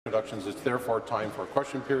introductions. It's therefore time for a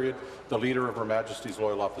question period. The Leader of Her Majesty's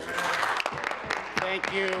Loyal Opposition.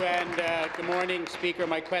 Thank you, and good morning, Speaker.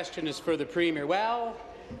 My question is for the Premier. Well,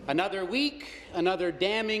 another week, another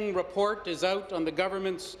damning report is out on the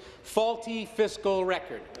government's faulty fiscal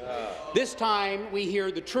record. This time, we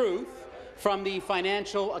hear the truth from the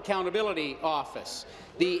Financial Accountability Office.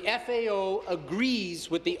 The FAO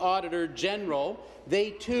agrees with the Auditor General.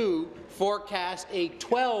 They, too, forecast a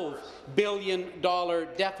 $12 billion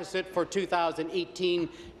deficit for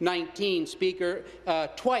 2018-19, Speaker,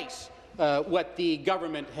 twice what the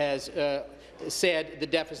government has said the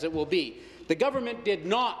deficit will be. The government did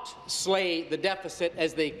not slay the deficit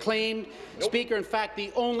as they claimed. Speaker, in fact,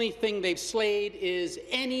 the only thing they've slayed is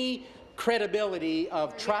any credibility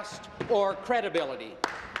of trust or credibility.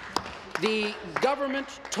 The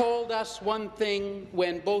government told us one thing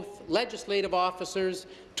when both legislative officers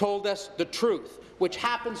told us the truth, which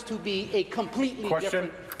happens to be a completely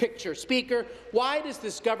different picture. Speaker, why does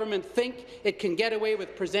this government think it can get away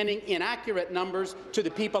with presenting inaccurate numbers to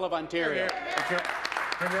the people of Ontario?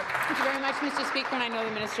 Thank you very much, Mr. Speaker, and I know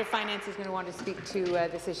the Minister of Finance is going to want to speak to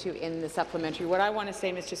this issue in the supplementary. What I want to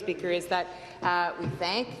say, Mr. Speaker, is that we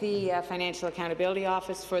thank the Financial Accountability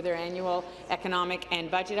Office for their annual economic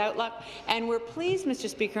and budget outlook, and we're pleased, Mr.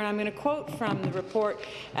 Speaker, and I'm going to quote from the report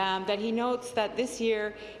that he notes that this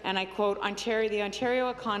year, and I quote, the Ontario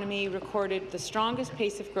economy recorded the strongest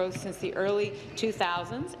pace of growth since the early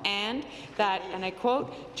 2000s, and that, and I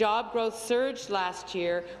quote, job growth surged last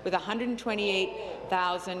year with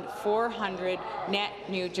 128,400 net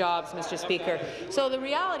new jobs, Mr. Speaker. So the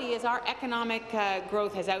reality is our economic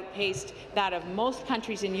growth has outpaced that of most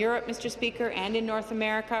countries in Europe, Mr. Speaker, and in North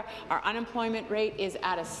America. Our unemployment rate is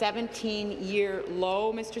at a 17-year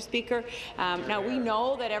low, Mr. Speaker. Now, we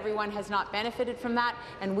know that everyone has not benefited from that,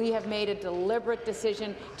 and we have made a deliberate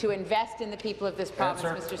decision to invest in the people of this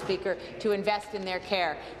province, Mr. Speaker, to invest in their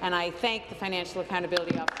care. And I thank the Financial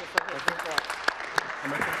Accountability Officer for his report.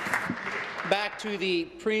 Back to the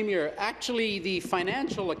Premier. Actually, the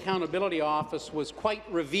Financial Accountability Office was quite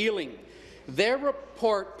revealing. Their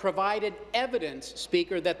report provided evidence,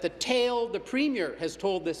 Speaker, that the tale the Premier has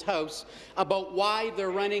told this House about why they're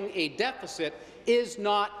running a deficit is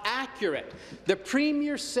not accurate. The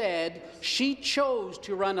Premier said she chose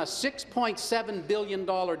to run a $6.7 billion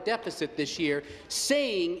deficit this year,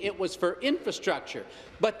 saying it was for infrastructure.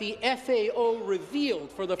 But the FAO revealed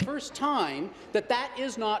for the first time that that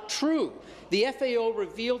is not true. The FAO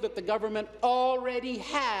revealed that the government already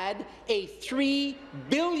had a $3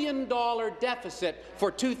 billion deficit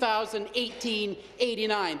for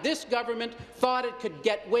 2018-89. This government thought it could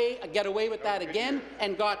get away with that again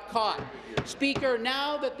and got caught. Speaker,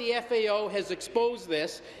 now that the FAO has exposed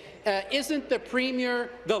this, isn't the Premier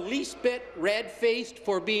the least bit red-faced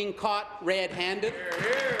for being caught red-handed?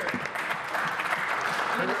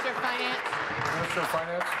 Minister of Finance. Minister of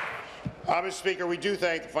Finance. Mr. Speaker, we do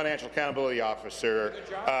thank the Financial Accountability Officer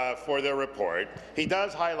for their report. He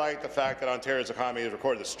does highlight the fact that Ontario's economy has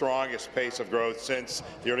recorded the strongest pace of growth since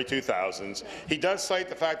the early 2000s. He does cite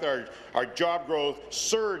the fact that our job growth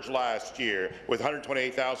surged last year with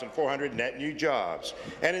 128,400 net new jobs.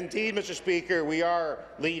 And indeed, Mr. Speaker, we are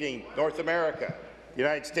leading North America, the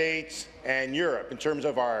United States, and Europe in terms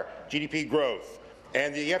of our GDP growth.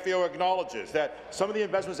 And the FAO acknowledges that some of the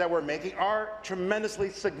investments that we're making are tremendously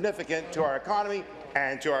significant to our economy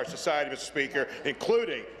and to our society, Mr. Speaker,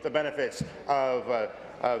 including the benefits of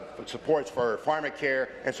supports for pharmacare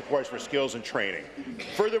and supports for skills and training.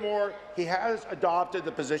 Furthermore, he has adopted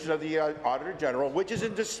the position of the Auditor General, which is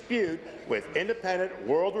in dispute with independent,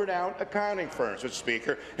 world-renowned accounting firms, Mr.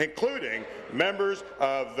 Speaker, including members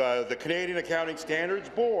of the Canadian Accounting Standards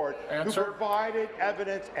Board, who provided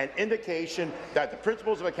evidence and indication that the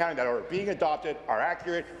principles of accounting that are being adopted are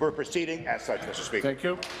accurate. We're proceeding as such, Mr. Speaker. Thank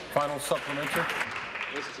you. Final supplementary.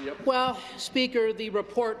 Well, Speaker, the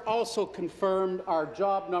report also confirmed our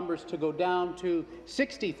job numbers to go down to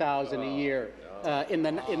 60,000 a year in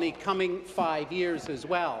the coming 5 years as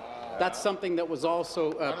well. That's something that was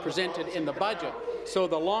also presented in the budget. So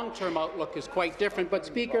the long-term outlook is quite different. But,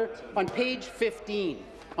 Speaker, on page 15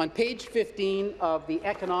 of the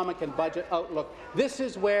Economic and Budget Outlook, this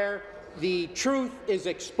is where the truth is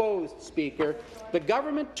exposed, Speaker. The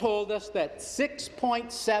government told us that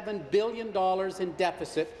 $6.7 billion in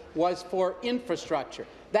deficit was for infrastructure.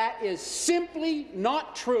 That is simply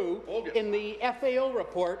not true. In the FAO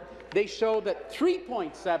report, they show that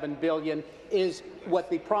 $3.7 billion is what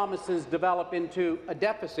the promises develop into a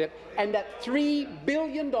deficit, and that $3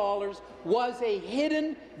 billion was a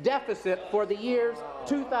hidden deficit for the years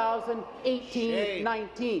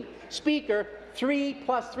 2018-19. Speaker, 3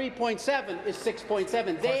 plus 3.7 is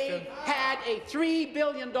 6.7. They had a $3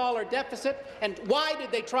 billion deficit, and why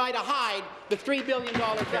did they try to hide the $3 billion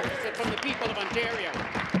deficit from the people of Ontario?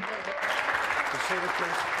 Be seated,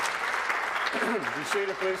 please. Be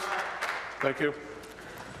seated, please. Thank you.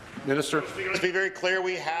 Minister. Let's be very clear,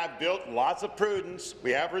 we have built lots of prudence,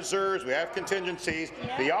 we have reserves, we have contingencies.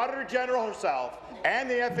 The Auditor General herself and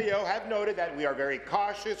the FAO have noted that we are very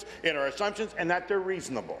cautious in our assumptions and that they're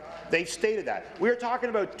reasonable. They've stated that. We're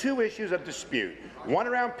talking about two issues of dispute, one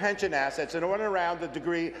around pension assets and one around the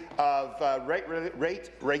degree of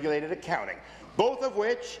rate-regulated accounting, both of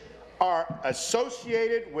which are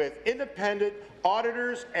associated with independent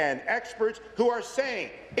auditors and experts who are saying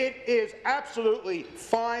it is absolutely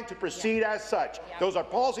fine to proceed as such. Those are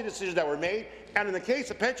policy decisions that were made, and in the case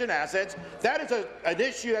of pension assets, that is an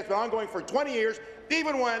issue that's been ongoing for 20 years.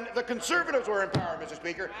 Even when the Conservatives were in power, Mr.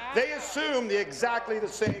 Speaker, they assumed exactly the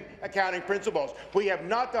same accounting principles. We have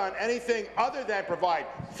not done anything other than provide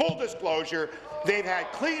full disclosure. They've had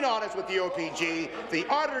clean audits with the OPG. The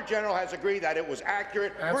Auditor General has agreed that it was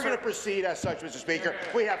accurate. We're going to proceed as such, Mr. Speaker.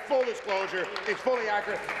 We have full disclosure. It's fully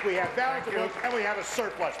accurate. We have balance of votes, and we have a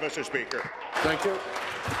surplus, Mr. Speaker. Thank you.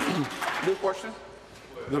 New question.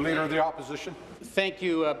 The Leader of the Opposition. Thank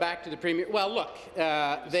you. Back to the Premier. Well, look,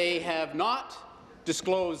 they have not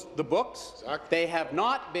disclosed the books. They have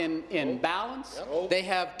not been in balance. They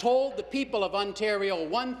have told the people of Ontario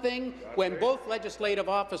one thing when both legislative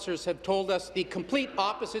officers have told us the complete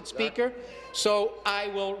opposite, Speaker. So I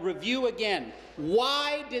will review again.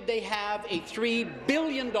 Why did they have a $3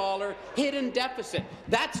 billion hidden deficit?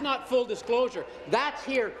 That's not full disclosure. That's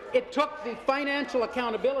here. It took the Financial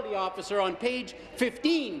Accountability Officer on page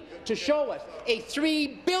 15 to show us a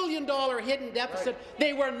 $3 billion hidden deficit.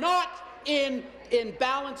 They were not in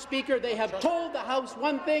balance, Speaker. They have told the House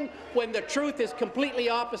one thing when the truth is completely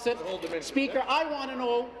opposite. Speaker, I want to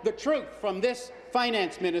know the truth from this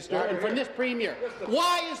Finance Minister and from this Premier.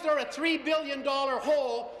 Why is there a $3 billion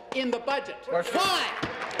hole in the budget? Why?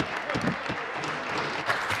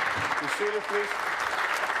 Be seated, please.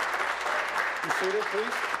 Be seated,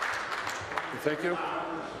 please. Thank you.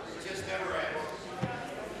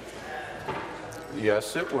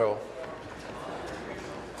 Yes, it will.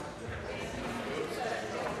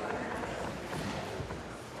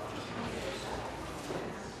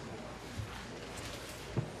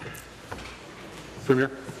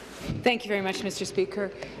 Premier. Thank you very much, Mr.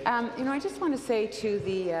 Speaker. I just want to say to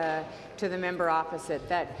the member opposite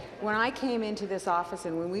that when I came into this office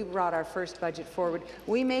and when we brought our first budget forward,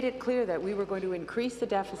 we made it clear that we were going to increase the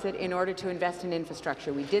deficit in order to invest in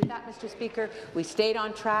infrastructure. We did that, Mr. Speaker. We stayed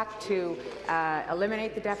on track to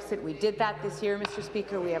eliminate the deficit. We did that this year, Mr.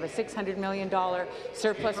 Speaker. We have a $600 million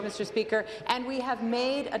surplus, Mr. Speaker, and we have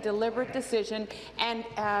made a deliberate decision and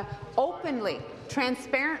openly,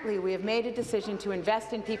 transparently, we have made a decision to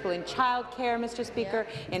invest in people in child care, Mr. Speaker,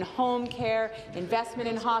 in home care, investment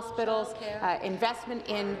in hospitals, investment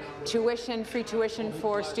in tuition, free tuition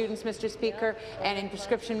for students, Mr. Speaker, and in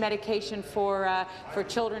prescription medication for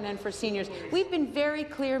children and for seniors. We've been very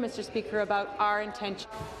clear, Mr. Speaker, about our intention.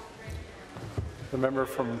 The member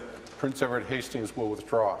from Prince Edward Hastings will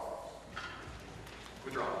withdraw.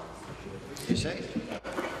 Withdraw. You say?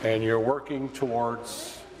 And you're working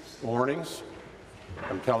towards warnings.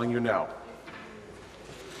 I'm telling you now.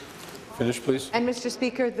 Finish, please. And, Mr.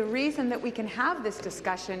 Speaker, the reason that we can have this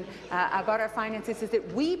discussion about our finances is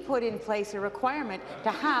that we put in place a requirement to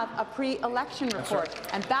have a pre-election report,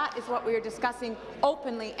 and that is what we are discussing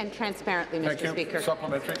openly and transparently, Mr. Speaker.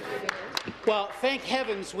 Supplementary. Well, thank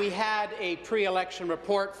heavens we had a pre-election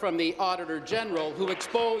report from the Auditor General who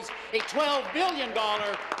exposed a $12 billion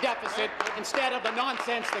deficit instead of the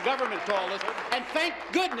nonsense the government told us. And thank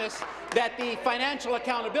goodness that the Financial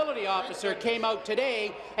Accountability Officer came out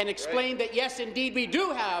today and explained that, yes, indeed, we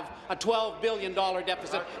do have a $12 billion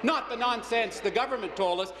deficit, not the nonsense the government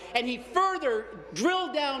told us. And he further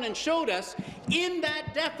drilled down and showed us in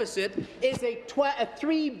that deficit is a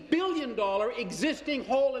 $3 billion existing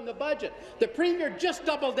hole in the budget. The Premier just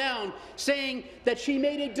doubled down, saying that she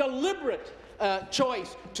made a deliberate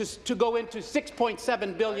choice to go into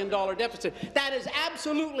 $6.7 billion deficit. That is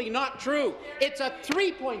absolutely not true. It's a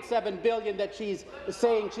 $3.7 billion that she's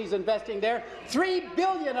saying she's investing there. $3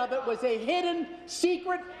 billion of it was a hidden,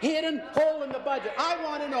 secret, hidden hole in the budget. I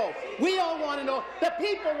want to know. We all want to know. The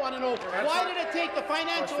people want to know. Why did it take the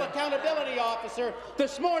Financial Accountability Officer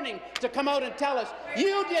this morning to come out and tell us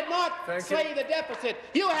you did not slay the deficit?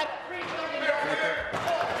 You had a $3 billion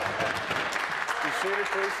hole. Be seated,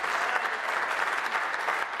 please.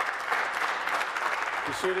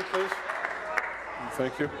 Be seated, please.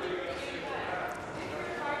 Thank you.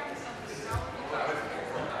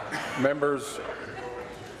 Members,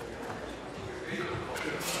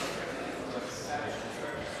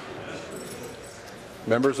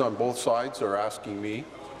 members on both sides are asking me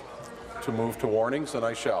to move to warnings, and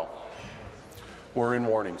I shall. We're in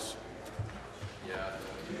warnings.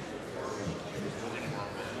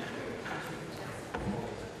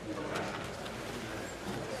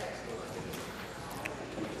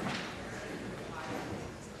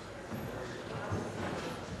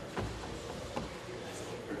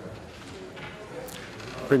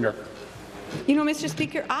 Premier. You know, Mr.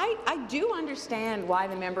 Speaker, I do understand why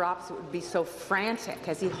the member opposite would be so frantic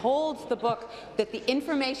as he holds the book that the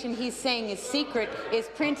information he's saying is secret is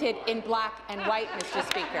printed in black and white, Mr.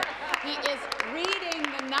 Speaker. He is reading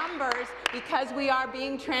the numbers because we are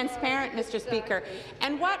being transparent, Mr. Speaker.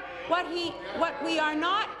 And what we are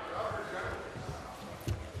not.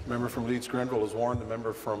 Member from Leeds Grenville is warned. The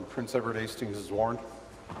member from Prince Edward Hastings is warned.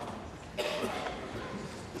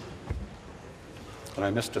 And I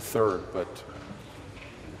missed a third, but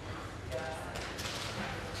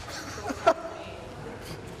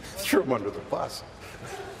threw him under the bus.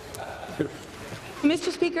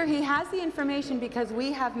 Mr. Speaker, he has the information because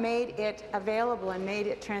we have made it available and made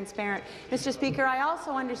it transparent. Mr. Speaker, I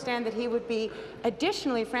also understand that he would be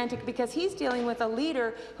additionally frantic because he's dealing with a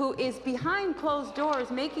leader who is behind closed doors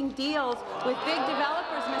making deals with big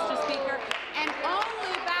developers, Mr. Speaker, and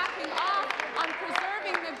only backing off on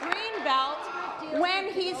preserving the green belt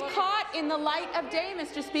when he's caught in the light of day,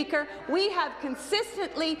 Mr. Speaker. We have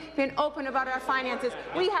consistently been open about our finances.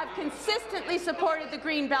 We have consistently supported the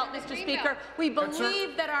green belt, Mr. Speaker. We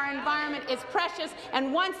believe that our environment is precious,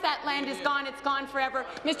 and once that land is gone, it's gone forever.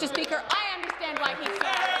 Mr. Speaker, I understand why he's so.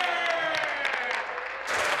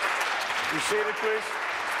 Be seated, please.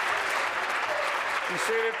 Be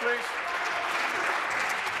seated, please.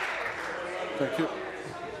 Thank you.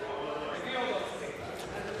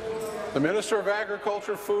 The Minister of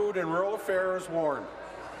Agriculture, Food and Rural Affairs warned.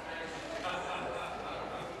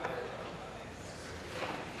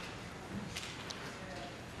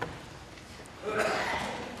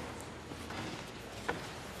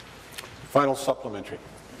 Final supplementary.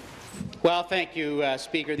 Well, thank you,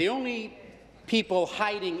 Speaker. The only people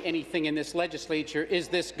hiding anything in this legislature is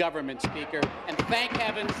this government, Speaker. And thank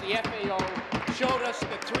heavens the FAO showed us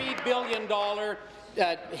the $3 billion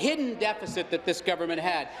hidden deficit that this government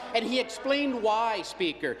had. And he explained why,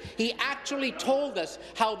 Speaker. He actually told us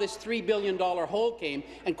how this $3 billion hole came,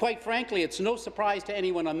 and quite frankly, it's no surprise to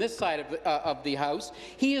anyone on this side of the House.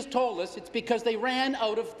 He has told us it's because they ran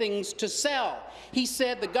out of things to sell. He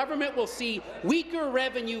said the government will see weaker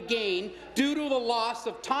revenue gain due to the loss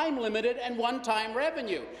of time-limited and one-time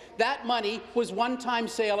revenue. That money was one-time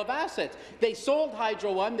sale of assets. They sold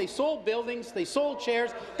Hydro One, they sold buildings, they sold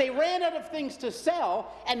chairs, they ran out of things to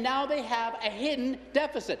sell, and now they have a hidden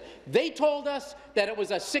deficit. They told us that it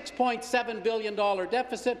was a $6.7 billion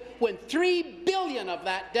deficit, when $3 billion of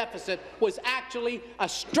that deficit was actually a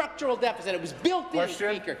structural deficit. It was built in,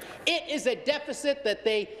 Speaker. It is a deficit that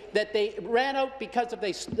they ran out because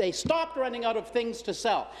they stopped running out of things to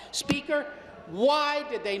sell. Speaker, why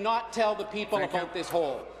did they not tell the people about this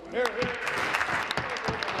hole? Minister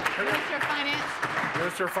of Finance.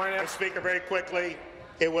 Minister of Finance. Speaker, very quickly,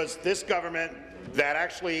 it was this government that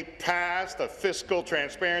actually passed the Fiscal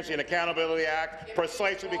Transparency and Accountability Act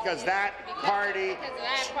precisely because that party.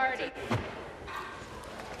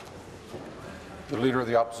 The Leader of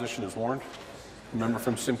the Opposition is warned. The member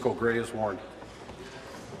from Simcoe Grey is warned.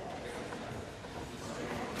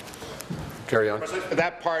 Carry on.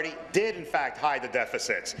 That party did, in fact, hide the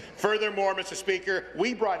deficits. Furthermore, Mr. Speaker,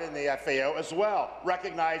 we brought in the FAO as well,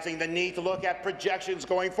 recognizing the need to look at projections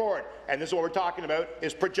going forward. And this is what we're talking about,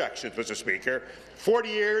 is projections, Mr. Speaker. 40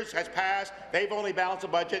 years has passed. They've only balanced the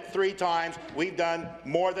budget 3 times. We've done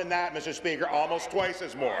more than that, Mr. Speaker, almost twice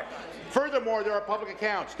as more. Furthermore, there are public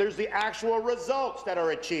accounts. There's the actual results that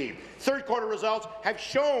are achieved. Third quarter results have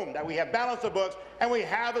shown that we have balanced the books and we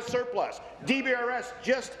have a surplus. DBRS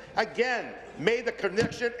just again made the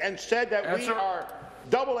connection and said that we are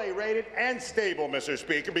AA rated and stable, Mr.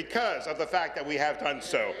 Speaker, because of the fact that we have done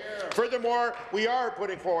so. Furthermore, we are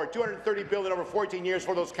putting forward $230 billion over 14 years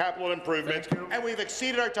for those capital improvements, and we've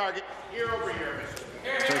exceeded our target year over year, Mr.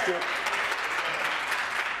 Speaker. Thank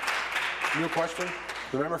you. New question.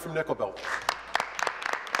 The member from Nickel Belt.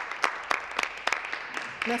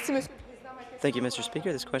 Thank you, Mr.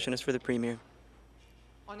 Speaker. This question is for the Premier.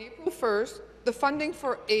 On April 1st, the funding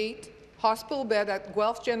for 8 hospital beds at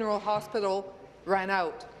Guelph General Hospital ran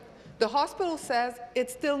out. The hospital says it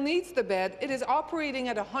still needs the bed. It is operating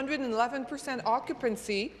at 111%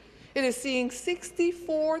 occupancy, It is seeing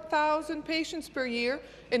 64,000 patients per year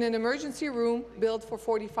in an emergency room billed for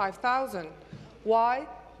 45,000. Why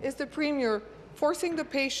is the Premier forcing the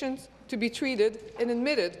patients to be treated and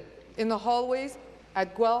admitted in the hallways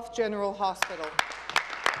at Guelph General Hospital?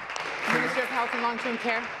 Minister of Health and Long-Term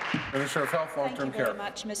Care. Minister of Health, Long-Term Care. Thank you very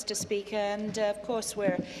much, Mr. Speaker. And of course,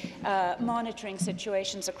 we're monitoring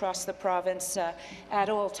situations across the province at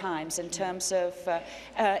all times in terms of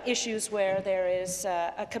issues where there is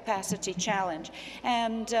a capacity challenge.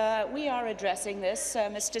 And we are addressing this,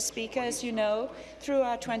 Mr. Speaker. As you know, through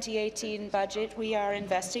our 2018 budget, we are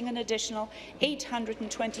investing an additional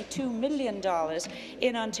 $822 million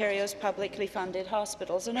in Ontario's publicly funded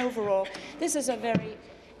hospitals. And overall, this is a very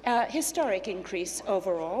historic increase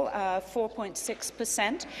overall,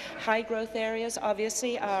 4.6%. High-growth areas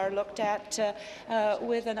obviously are looked at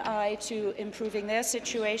with an eye to improving their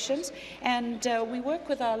situations, and we work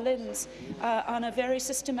with our LHINs on a very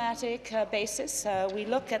systematic basis. We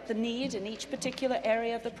look at the need in each particular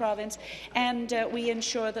area of the province, and we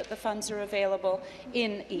ensure that the funds are available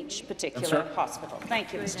in each particular hospital.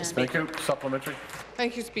 Thank you, Mr. Speaker. Thank you. Supplementary.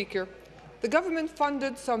 Thank you, Speaker. The government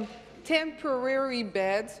funded some temporary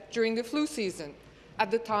beds during the flu season. At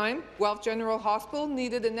the time, Guelph General Hospital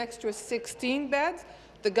needed an extra 16 beds.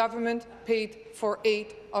 The government paid for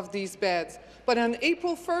 8 of these beds. But on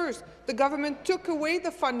April 1st, the government took away the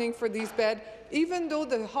funding for these beds, even though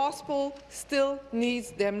the hospital still needs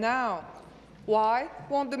them now. Why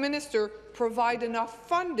won't the minister provide enough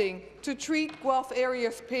funding to treat Guelph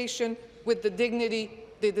area's patients with the dignity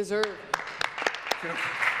they deserve?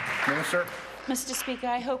 Minister. Mr. Speaker,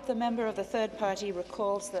 I hope the member of the third party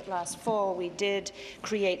recalls that last fall we did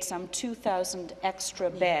create some 2,000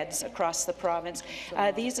 extra beds across the province.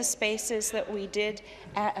 These are spaces that we did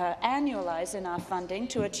annualize in our funding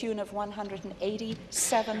to a tune of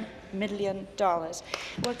 $187 million.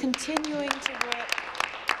 We're continuing to work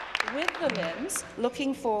with the LHINs,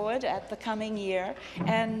 looking forward at the coming year,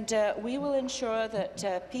 and we will ensure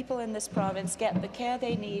that people in this province get the care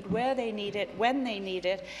they need, where they need it, when they need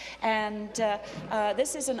it, and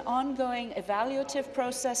this is an ongoing evaluative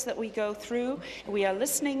process that we go through. We are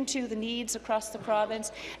listening to the needs across the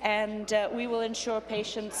province, and we will ensure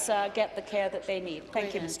patients get the care that they need.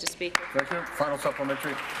 Thank you, Mr. Speaker. Thank you. Final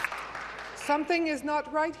supplementary. Something is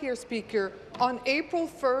not right here, Speaker. On April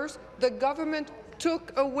 1st, the government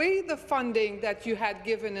took away the funding that you had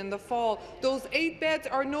given in the fall. Those 8 beds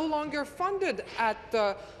are no longer funded at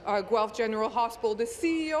Guelph General Hospital. The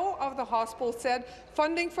CEO of the hospital said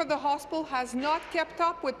funding for the hospital has not kept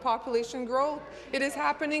up with population growth. It is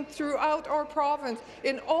happening throughout our province,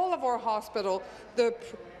 in all of our hospitals. The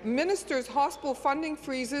minister's hospital funding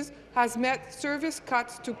freezes has meant service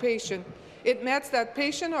cuts to patients. It meant that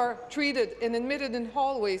patients are treated and admitted in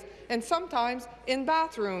hallways and sometimes in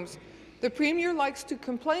bathrooms. The Premier likes to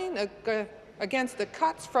complain against the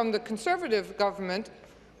cuts from the Conservative government,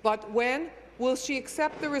 but when will she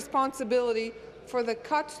accept the responsibility for the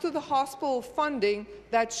cuts to the hospital funding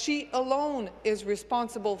that she alone is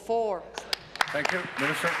responsible for? Thank you.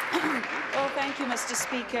 Minister. Well, thank you, Mr.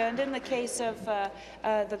 Speaker. And in the case of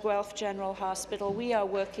the Guelph General Hospital, we are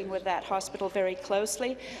working with that hospital very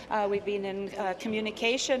closely. We've been in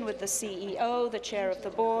communication with the CEO, the chair of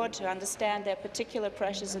the board, to understand their particular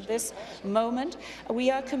pressures at this moment. We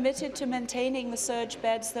are committed to maintaining the surge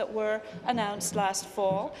beds that were announced last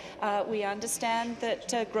fall. We understand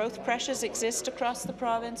that growth pressures exist across the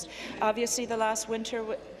province. Obviously, the last winter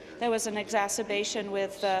there was an exacerbation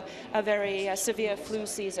with a very severe flu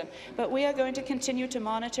season. But we are going to continue to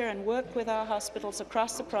monitor and work with our hospitals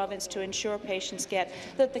across the province to ensure patients get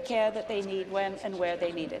the care that they need when and where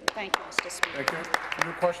they need it. Thank you, Mr. Speaker. Thank you.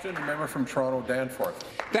 New question, the member from Toronto, Danforth.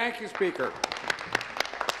 Thank you, Speaker.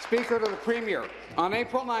 Speaker, to the Premier. On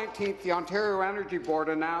April 19th, the Ontario Energy Board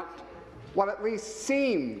announced what at least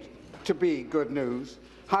seemed to be good news.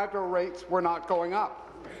 Hydro rates were not going up.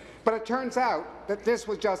 But it turns out that this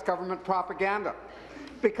was just government propaganda,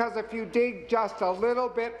 because if you dig just a little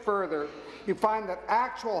bit further, you find that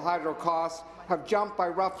actual hydro costs have jumped by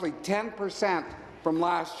roughly 10% from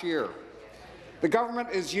last year. The government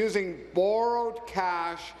is using borrowed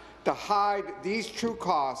cash to hide these true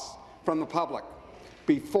costs from the public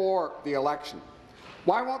before the election.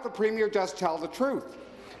 Why won't the Premier just tell the truth,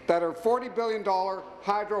 that her $40 billion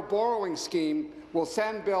hydro borrowing scheme will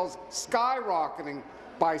send bills skyrocketing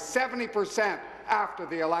by 70% after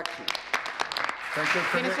the election? Thank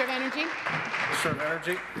you. Minister of Energy. Minister of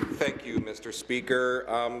Energy. Thank you, Mr. Speaker.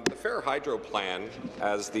 The Fair Hydro Plan,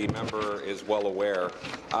 as the member is well aware,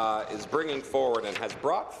 is bringing forward and has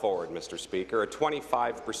brought forward, Mr. Speaker, a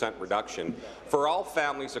 25% reduction for all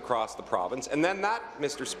families across the province. And then that,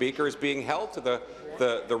 Mr. Speaker, is being held to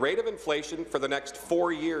the rate of inflation for the next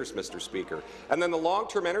 4 years, Mr. Speaker. And then the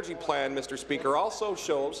long-term energy plan, Mr. Speaker, also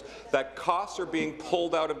shows that costs are being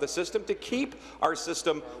pulled out of the system to keep our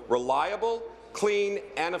system reliable, clean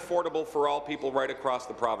and affordable for all people right across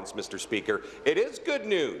the province, Mr. Speaker. It is good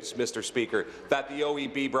news, Mr. Speaker, that the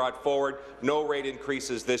OEB brought forward no rate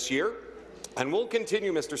increases this year. And we'll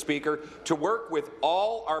continue, Mr. Speaker, to work with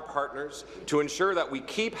all our partners to ensure that we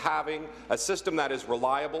keep having a system that is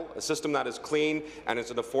reliable, a system that is clean, and is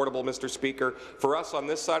affordable, Mr. Speaker. For us on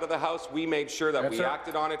this side of the House, we made sure that we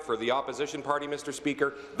acted on it. For the opposition party, Mr.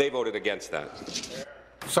 Speaker, they voted against that.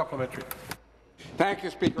 Supplementary. Thank you,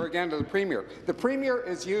 Speaker. Again to the Premier. The Premier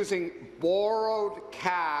is using borrowed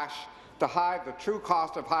cash to hide the true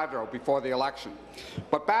cost of hydro before the election.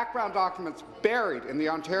 But background documents buried in the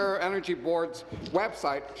Ontario Energy Board's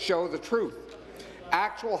website show the truth.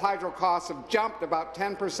 Actual hydro costs have jumped about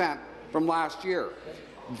 10% from last year.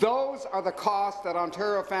 Those are the costs that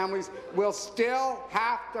Ontario families will still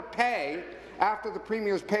have to pay after the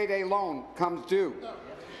Premier's payday loan comes due.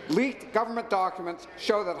 Leaked government documents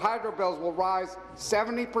show that hydro bills will rise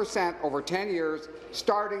 70% over 10 years,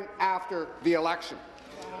 starting after the election.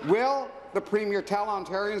 Will the Premier tell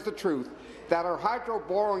Ontarians the truth that our hydro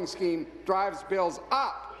borrowing scheme drives bills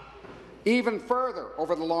up even further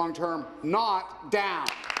over the long term, not down?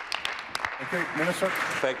 Okay, Minister.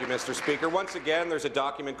 Thank you, Mr. Speaker. Once again, there's a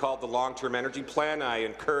document called the Long-Term Energy Plan. I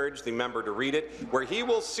encourage the member to read it, where he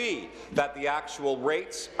will see that the actual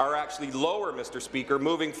rates are actually lower, Mr. Speaker,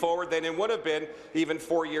 moving forward than it would have been even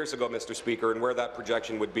 4 years ago, Mr. Speaker, and where that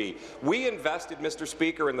projection would be. We invested, Mr.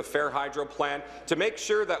 Speaker, in the Fair Hydro Plan to make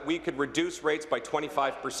sure that we could reduce rates by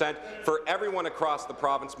 25% for everyone across the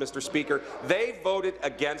province, Mr. Speaker. They voted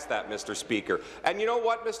against that, Mr. Speaker. And you know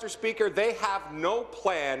what, Mr. Speaker? They have no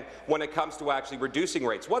plan when it comes to actually reducing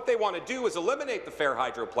rates. What they want to do is eliminate the Fair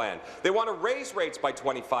Hydro Plan. They want to raise rates by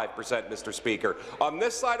 25%, Mr. Speaker. On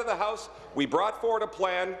this side of the House, we brought forward a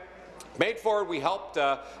plan. We helped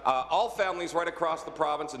all families right across the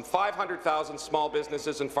province and 500,000 small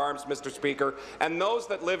businesses and farms, Mr. Speaker. And those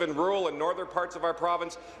that live in rural and northern parts of our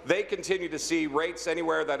province, they continue to see rates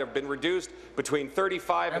anywhere that have been reduced between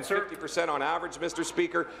 35 and 50% on average, Mr.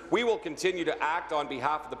 Speaker. We will continue to act on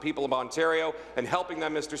behalf of the people of Ontario and helping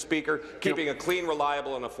them, Mr. Speaker, keeping a clean,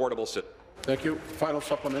 reliable and affordable system. Thank you. Final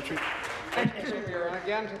supplementary. Thank you, Speaker. And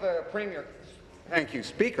again to the Premier. Thank you,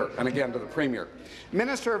 Speaker, and again to the Premier.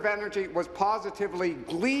 Minister of Energy was positively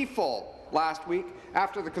gleeful last week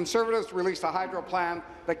after the Conservatives released a hydro plan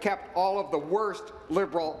that kept all of the worst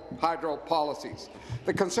Liberal hydro policies.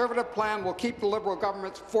 The Conservative plan will keep the Liberal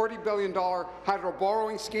government's $40 billion hydro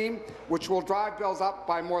borrowing scheme, which will drive bills up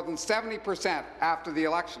by more than 70% after the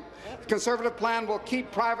election. The Conservative plan will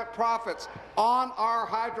keep private profits on our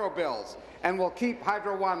hydro bills and will keep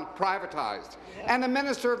Hydro One privatized. And the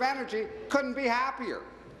Minister of Energy couldn't be happier.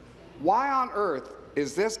 Why on earth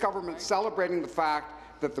is this government celebrating the fact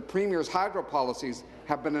that the Premier's hydro policies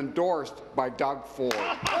have been endorsed by Doug Ford? Be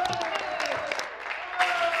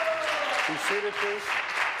seated, please.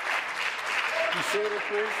 Be seated,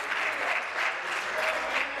 please.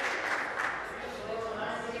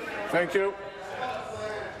 Thank you.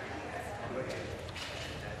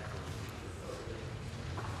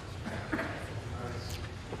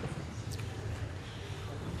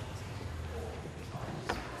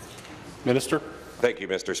 Minister. Thank you,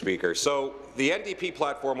 Mr. Speaker. So the NDP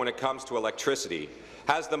platform, when it comes to electricity,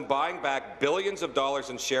 has them buying back billions of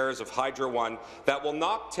dollars in shares of Hydro One that will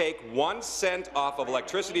not take 1 cent off of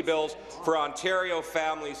electricity bills for Ontario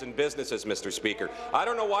families and businesses, Mr. Speaker. I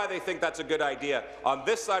don't know why they think that's a good idea. On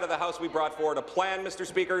this side of the House, we brought forward a plan, Mr.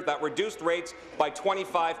 Speaker, that reduced rates by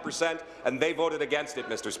 25%, and they voted against it,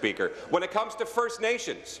 Mr. Speaker. When it comes to First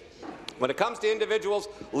Nations, when it comes to individuals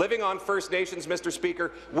living on First Nations, Mr.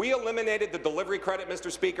 Speaker, we eliminated the delivery credit,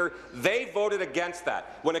 Mr. Speaker. They voted against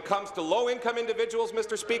that. When it comes to low-income individuals,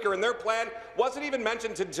 Mr. Speaker, and their plan wasn't even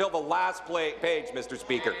mentioned until the last page, Mr.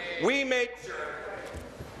 Speaker. We made sure.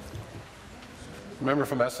 The member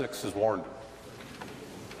from Essex is warned.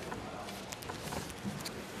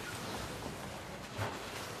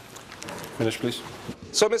 Finish, please.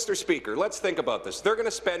 So, Mr. Speaker, let's think about this. They're going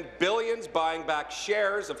to spend billions buying back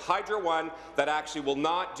shares of Hydro One that actually will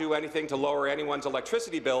not do anything to lower anyone's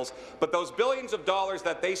electricity bills, but those billions of dollars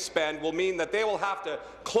that they spend will mean that they will have to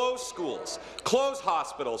close schools, close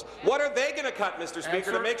hospitals. What are they going to cut, Mr.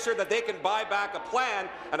 Speaker, to make sure that they can buy back a plan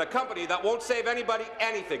and a company that won't save anybody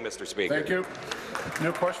anything, Mr. Speaker? Thank you.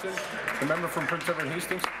 New question. The member from Prince Edward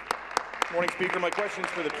Hastings. Morning, Speaker. My question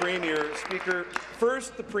is for the Premier. Speaker,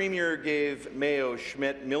 first the Premier gave Mayo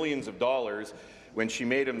Schmidt millions of dollars when she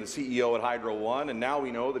made him the CEO at Hydro One, and now we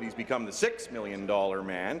know that he's become the $6 million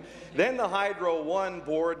man. Then the Hydro One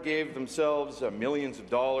board gave themselves millions of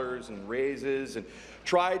dollars in raises and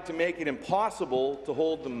tried to make it impossible to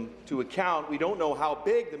hold them to account. We don't know how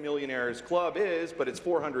big the Millionaires Club is, but it's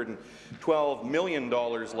 $412 million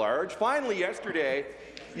large. Finally, yesterday,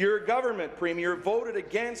 your government, Premier, voted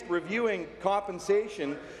against reviewing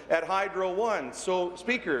compensation at Hydro One. So,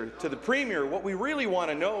 Speaker, to the Premier, what we really want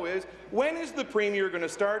to know is, when is the Premier going to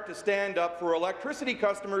start to stand up for electricity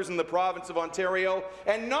customers in the province of Ontario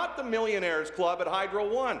and not the Millionaires Club at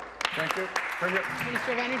Hydro One? Thank you. Premier.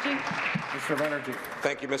 Minister of Energy. Minister of Energy.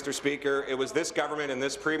 Thank you, Mr. Speaker. It was this government and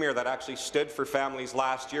this Premier that actually stood for families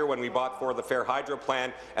last year when we bought for the Fair Hydro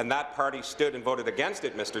Plan, and that party stood and voted against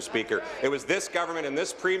it, Mr. Speaker. It was this government and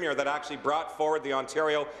this Premier that actually brought forward the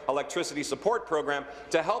Ontario Electricity Support Program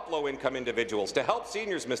to help low-income individuals, to help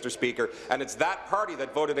seniors, Mr. Speaker, and it's that party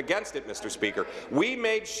that voted against it, Mr. Speaker. We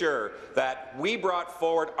made sure that we brought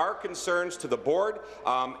forward our concerns to the board,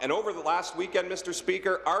 and over the last weekend, Mr.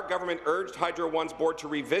 Speaker, our government urged Hydro One's board to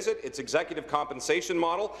revisit its executive compensation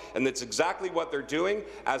model, and that's exactly what they're doing.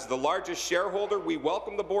 As the largest shareholder, we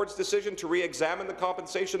welcome the board's decision to re-examine the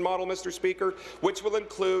compensation model, Mr. Speaker, which will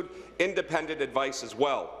include independent advice as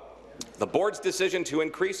well. The board's decision to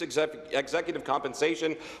increase executive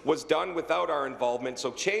compensation was done without our involvement,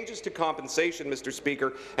 so changes to compensation, Mr.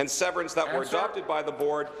 Speaker, and severance that were adopted by the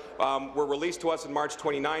board were released to us on March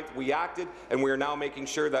 29th. We acted, and we are now making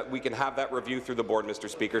sure that we can have that review through the board, Mr.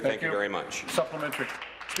 Speaker. Thank you very much. Supplementary.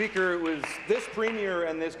 Speaker, it was this Premier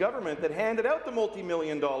and this government that handed out the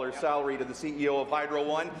multi-million-dollar salary to the CEO of Hydro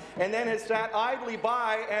One and then has sat idly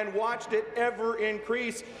by and watched it ever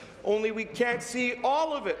increase. Only we can't see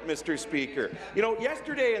all of it, Mr. Speaker. You know,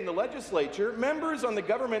 yesterday in the legislature, members on the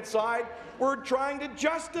government side were trying to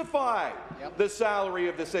justify the salary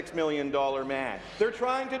of the $6 million man. They're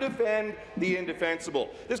trying to defend the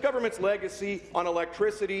indefensible. This government's legacy on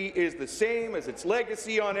electricity is the same as its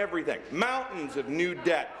legacy on everything. Mountains of new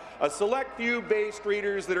debt, a select few Bay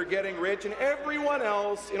Streeters that are getting rich, and everyone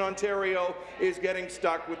else in Ontario is getting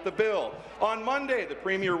stuck with the bill. On Monday, the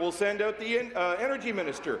Premier will send out the Energy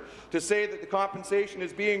Minister to say that the compensation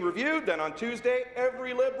is being reviewed. Then on Tuesday,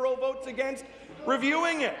 every Liberal votes against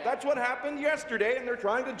reviewing it. That's what happened yesterday, and they're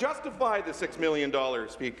trying to justify the $6 million,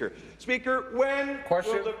 Speaker. Speaker, when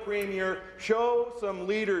will the Premier show some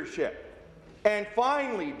leadership and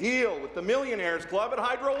finally deal with the Millionaires Club at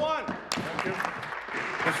Hydro One? Thank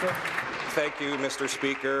you. Thank you, Mr.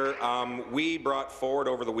 Speaker. We brought forward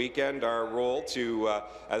over the weekend our role to,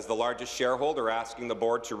 as the largest shareholder, asking the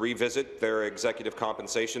board to revisit their executive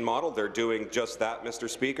compensation model. They're doing just that, Mr.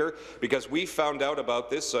 Speaker, because we found out about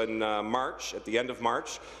this in March, at the end of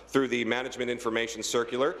March, through the Management Information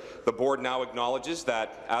Circular. The board now acknowledges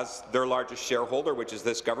that, as their largest shareholder, which is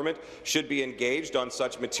this government, should be engaged on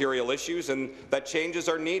such material issues and that changes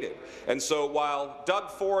are needed. And so while Doug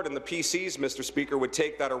Ford and the PCs, Mr. Speaker, would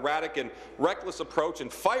take that erratic and reckless approach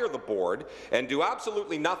and fire the board and do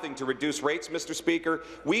absolutely nothing to reduce rates, Mr. Speaker,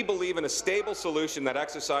 we believe in a stable solution that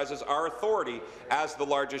exercises our authority as the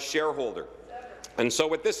largest shareholder. And so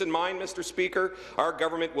with this in mind, Mr. Speaker, our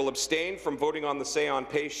government will abstain from voting on the Say on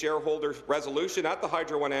Pay shareholder resolution at the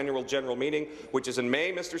Hydro One annual general meeting, which is in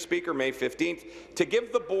May, Mr. Speaker, May 15th, to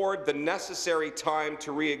give the board the necessary time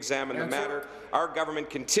to re-examine the matter. Our government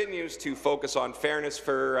continues to focus on fairness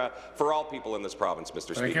for all people in this province,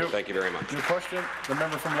 Mr. Speaker. Thank you very much. New question, the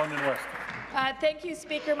member from London West. Thank you,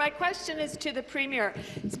 Speaker. My question is to the Premier.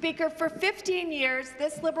 Speaker, for 15 years,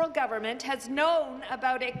 this Liberal government has known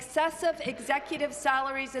about excessive executive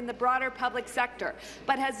salaries in the broader public sector,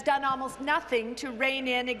 but has done almost nothing to rein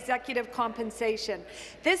in executive compensation.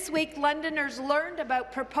 This week, Londoners learned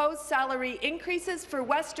about proposed salary increases for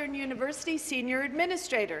Western University senior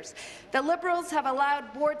administrators. The Liberals have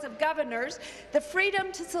allowed boards of governors the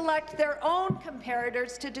freedom to select their own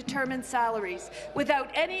comparators to determine salaries, without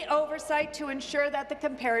any oversight to to ensure that the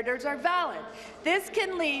comparators are valid. This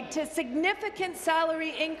can lead to significant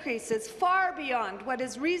salary increases far beyond what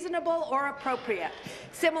is reasonable or appropriate.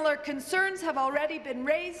 Similar concerns have already been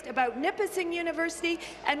raised about Nipissing University,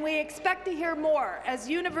 and we expect to hear more as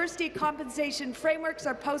university compensation frameworks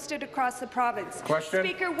are posted across the province. Question.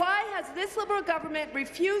 Speaker, why has this Liberal government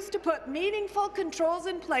refused to put meaningful controls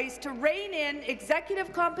in place to rein in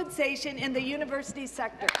executive compensation in the university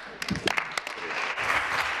sector?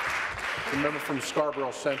 The member from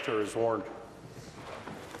Scarborough Centre is warned.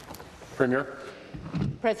 Premier.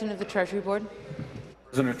 President of the Treasury Board.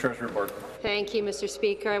 President of the Treasury Board. Thank you, Mr.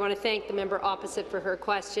 Speaker. I want to thank the member opposite for her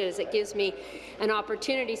question, as it gives me an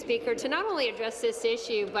opportunity, Speaker, to not only address this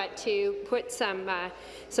issue, but to put some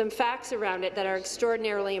facts around it that are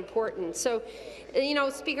extraordinarily important. So, you know,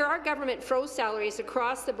 Speaker, our government froze salaries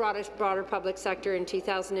across the broader public sector in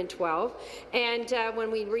 2012, and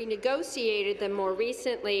when we renegotiated them more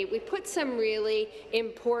recently, we put some really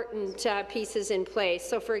important pieces in place.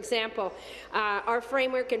 So, for example, our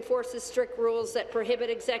framework enforces strict rules that prohibit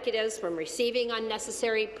executives from receiving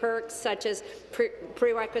unnecessary perks such as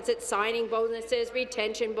prerequisite signing bonuses,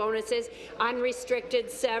 retention bonuses, unrestricted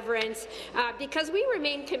severance, because we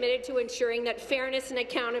remain committed to ensuring that fairness and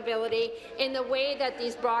accountability in the way that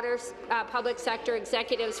these broader public sector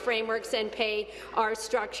executives' frameworks and pay are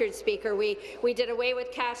structured, Speaker. We did away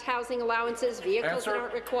with cash housing allowances, vehicles that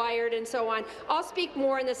aren't required, and so on. I'll speak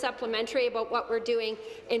more in the supplementary about what we're doing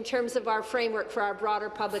in terms of our framework for our broader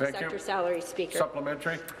public sector salaries, Speaker.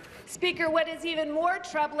 Supplementary. Speaker, what is even more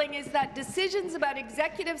troubling is that decisions about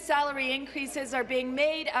executive salary increases are being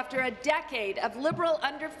made after a decade of Liberal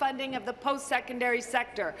underfunding of the post-secondary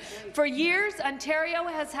sector. For years, Ontario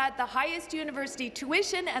has had the highest university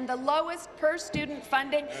tuition and the lowest per-student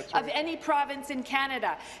funding of any province in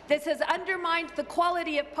Canada. This has undermined the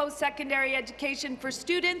quality of post-secondary education for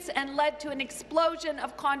students and led to an explosion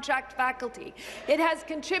of contract faculty. It has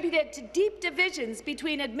contributed to deep divisions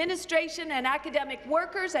between administration and academic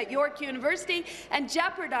workers at York University and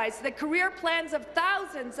jeopardized the career plans of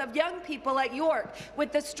thousands of young people at York,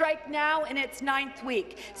 with the strike now in its 9th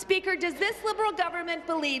week. Speaker, does this Liberal government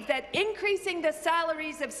believe that increasing the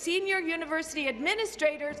salaries of senior university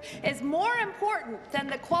administrators is more important than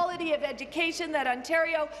the quality of education that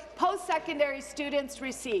Ontario post-secondary students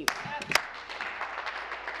receive? Be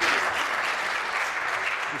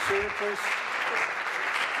seated, please.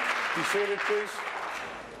 Be seated, please.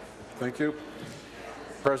 Thank you.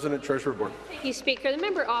 President, Treasury Board. Thank you, Speaker. The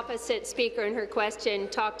member opposite, Speaker, in her question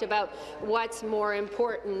talked about what's more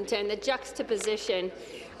important and the juxtaposition.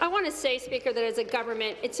 I want to say, Speaker, that as a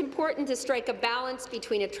government, it's important to strike a balance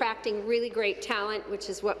between attracting really great talent, which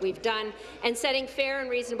is what we've done, and setting fair and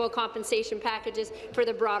reasonable compensation packages for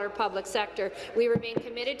the broader public sector. We remain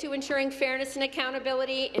committed to ensuring fairness and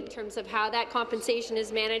accountability in terms of how that compensation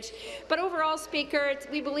is managed. But overall, Speaker,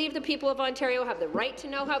 we believe the people of Ontario have the right to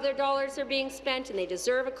know how their dollars are being spent, and they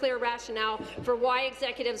deserve a clear rationale for why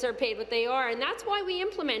executives are paid what they are. And that's why we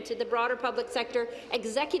implemented the broader public sector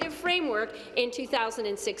executive framework in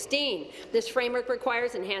 2016. This framework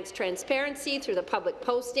requires enhanced transparency through the public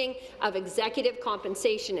posting of executive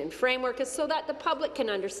compensation and framework so that the public can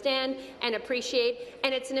understand and appreciate,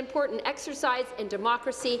 and it's an important exercise in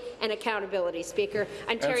democracy and accountability, Speaker.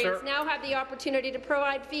 Ontarians now have the opportunity to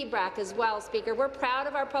provide feedback as well, Speaker. We're proud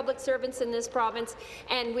of our public servants in this province,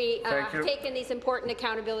 and we have taken these important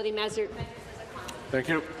accountability measures. Thank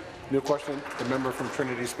you. New question, the member from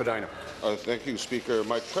Trinity Spadina. Thank you, Speaker.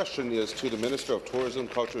 My question is to the Minister of Tourism,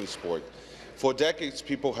 Culture and Sport. For decades,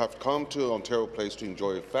 people have come to Ontario Place to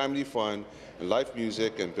enjoy family fun and live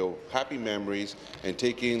music and build happy memories and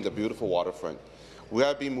take in the beautiful waterfront. We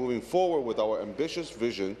have been moving forward with our ambitious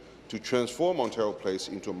vision to transform Ontario Place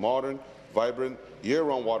into a modern, vibrant,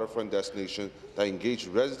 year-round waterfront destination that engages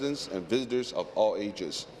residents and visitors of all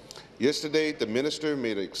ages. Yesterday, the Minister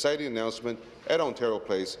made an exciting announcement at Ontario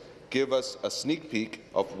Place. Give us a sneak peek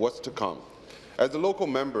of what's to come. As a local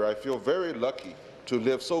member, I feel very lucky to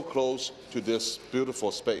live so close to this beautiful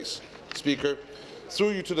space. Speaker,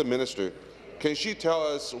 through you to the Minister, can she tell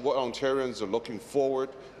us what Ontarians are looking forward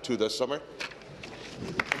to this summer?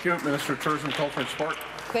 Thank you, Minister of Tourism, Culture and Sport.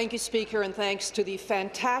 Thank you, Speaker, and thanks to the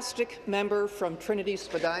fantastic member from Trinity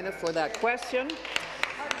Spadina for that question.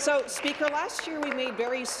 So, Speaker, last year we made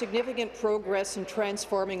very significant progress in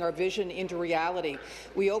transforming our vision into reality.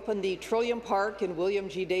 We opened the Trillium Park and William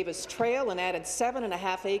G. Davis Trail and added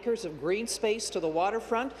 7.5 acres of green space to the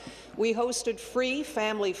waterfront. We hosted free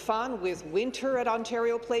family fun with Winter at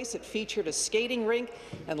Ontario Place. It featured a skating rink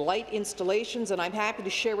and light installations, and I'm happy to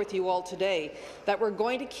share with you all today that we're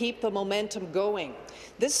going to keep the momentum going.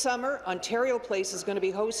 This summer, Ontario Place is going to be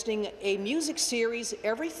hosting a music series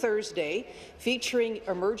every Thursday featuring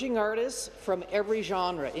emerging artists from every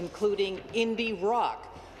genre, including indie rock,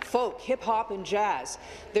 folk, hip-hop and jazz.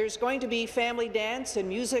 There's going to be family dance and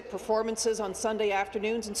music performances on Sunday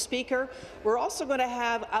afternoons. And Speaker, we're also going to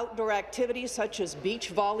have outdoor activities such as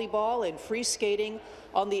beach volleyball and free skating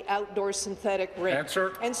on the outdoor synthetic rink.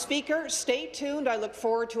 Answer. And Speaker, stay tuned. I look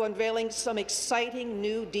forward to unveiling some exciting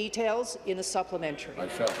new details in the supplementary. I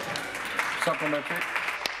shall. Supplementary.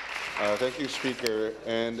 Thank you, Speaker.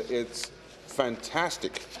 And it's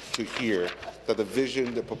fantastic to hear that the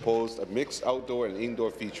vision that proposed a mixed outdoor and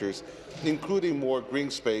indoor features, including more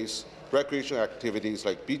green space, recreational activities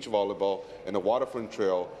like beach volleyball and a waterfront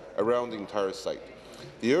trail around the entire site.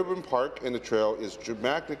 The urban park and the trail is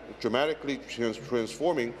dramatically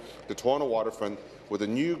transforming the Toronto waterfront with a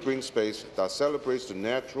new green space that celebrates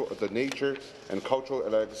the nature and cultural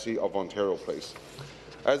legacy of Ontario Place.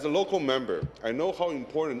 As a local member, I know how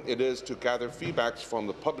important it is to gather feedbacks from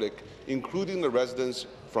the public, including the residents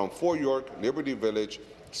from Fort York, Liberty Village,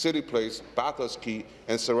 City Place, Bathurst Quay,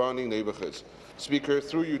 and surrounding neighbourhoods. Speaker,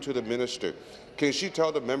 through you to the Minister, can she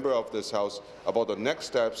tell the member of this House about the next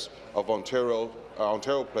steps of Ontario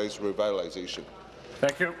Place revitalization?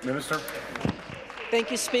 Thank you. Minister.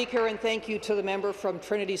 Thank you, Speaker, and thank you to the member from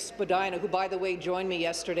Trinity Spadina, who, by the way, joined me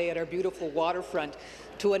yesterday at our beautiful waterfront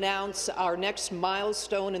to announce our next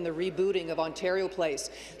milestone in the rebooting of Ontario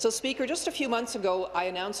Place. So, Speaker, just a few months ago, I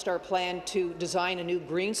announced our plan to design a new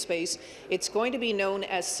green space. It's going to be known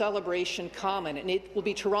as Celebration Common, and it will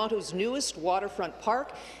be Toronto's newest waterfront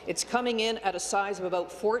park. It's coming in at a size of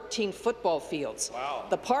about 14 football fields. Wow.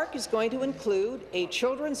 The park is going to include a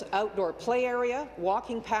children's outdoor play area,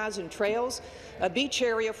 walking paths and trails, a beach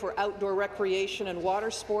area for outdoor recreation and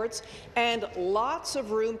water sports, and lots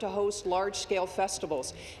of room to host large-scale festivals.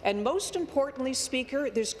 And most importantly, Speaker,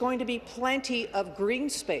 there's going to be plenty of green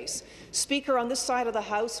space. Speaker, on this side of the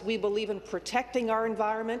House, we believe in protecting our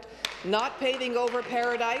environment, not paving over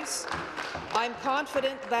paradise. I'm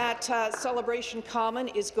confident that Celebration Common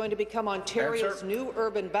is going to become Ontario's new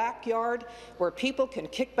urban backyard where people can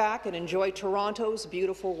kick back and enjoy Toronto's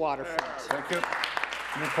beautiful waterfront. Thank you.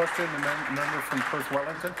 New question, the member from Perth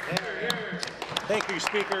Wellington. Thank you,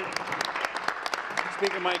 Speaker.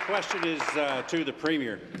 Speaker, my question is to the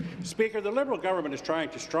Premier. Speaker, the Liberal government is trying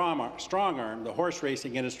to strong-arm the horse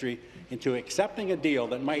racing industry into accepting a deal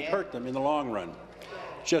that might hurt them in the long run.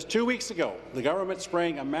 Just 2 weeks ago, the government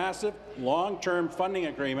sprang a massive, long-term funding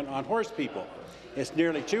agreement on horse people. It's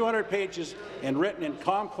nearly 200 pages and written in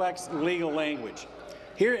complex legal language.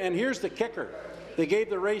 Here's the kicker. They gave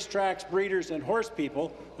the racetracks, breeders and horse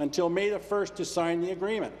people until May the 1st to sign the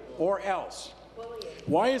agreement, or else.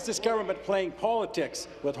 Why is this government playing politics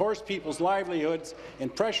with horse people's livelihoods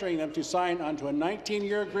and pressuring them to sign onto a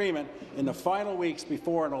 19-year agreement in the final weeks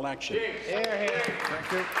before an election?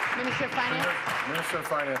 Thank you. Minister of Finance. Minister of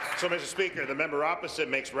Finance. So, Mr. Speaker, the member opposite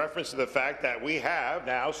makes reference to the fact that we have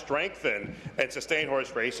now strengthened and sustained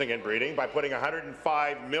horse racing and breeding by putting a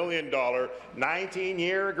 $105 million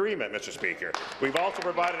 19-year agreement, Mr. Speaker. We've also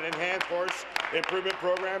provided an enhanced horse improvement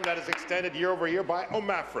program that is extended year over year by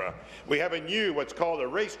OMAFRA. We have a new, what's called a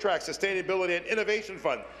Racetrack Sustainability and Innovation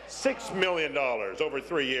Fund, $6 million over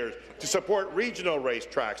 3 years to support regional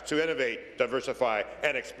racetracks to innovate, diversify,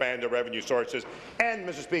 and expand their revenue sources. And,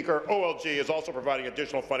 Mr. Speaker, OLG is also providing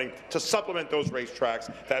additional funding to supplement those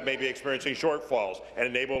racetracks that may be experiencing shortfalls and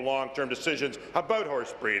enable long-term decisions about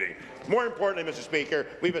horse breeding. More importantly, Mr. Speaker,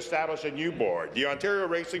 we've established a new board. The Ontario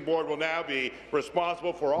Racing Board will now be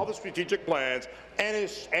responsible for all the strategic plans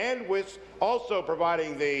and with also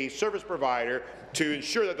providing the service provider to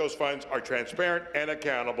ensure that those funds are transparent and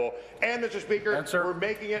accountable. And, Mr. Speaker, we're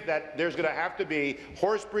making it that there's going to have to be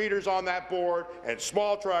horse breeders on that board and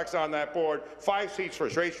small tracks on that board, 5 seats for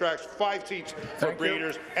racetracks, 5 seats for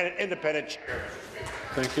breeders, and an independent chair.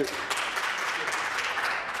 Thank you.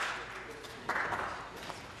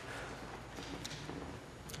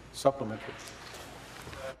 Supplementary.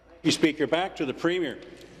 Speaker, back to the Premier.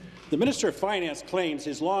 The Minister of Finance claims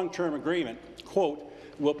his long-term agreement, quote,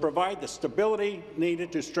 will provide the stability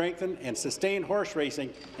needed to strengthen and sustain horse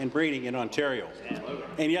racing and breeding in Ontario.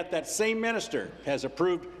 And yet that same minister has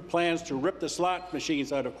approved plans to rip the slot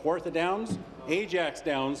machines out of Kawartha Downs, Ajax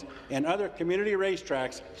Downs, and other community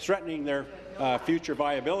racetracks, threatening their future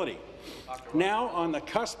viability. Now, on the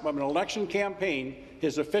cusp of an election campaign,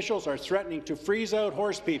 his officials are threatening to freeze out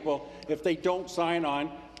horse people if they don't sign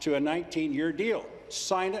on to a 19-year deal.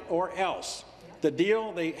 Sign it or else. The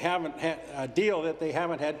deal that they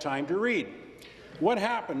haven't had time to read. What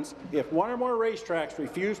happens if one or more racetracks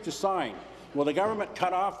refuse to sign? Will the government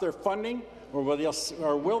cut off their funding, or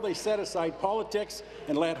will they set aside politics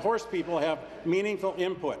and let horse people have meaningful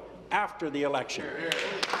input after the election?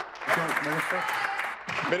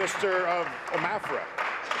 Minister of Amafra.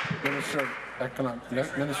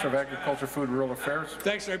 Minister of Agriculture, Food, Rural Affairs.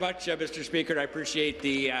 Thanks very much, Mr. Speaker. I appreciate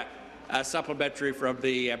the supplementary from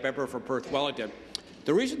the member from Perth Wellington.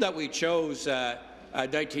 The reason that we chose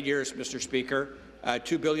 19 years, Mr. Speaker,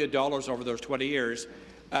 $2 billion over those 20 years,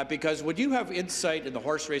 because when you have insight in the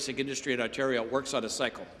horse racing industry in Ontario, it works on a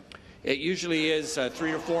cycle. It usually is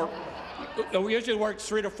 3 to 4. It usually works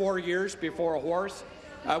 3 to 4 years before a horse,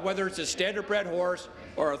 whether it's a standardbred horse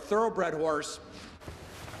or a thoroughbred horse.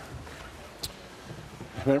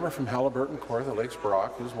 The member from Haliburton, Kawartha Lakes,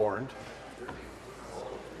 Brock is warned.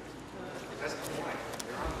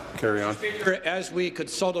 Carry on. Speaker, as we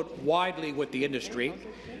consulted widely with the industry,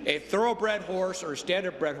 a thoroughbred horse or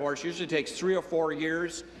standardbred horse usually takes 3 or 4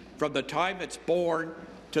 years from the time it's born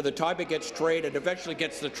to the time it gets trained and eventually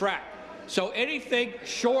gets to the track. So anything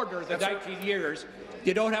shorter than 19 years,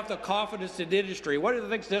 you don't have the confidence in the industry. What are the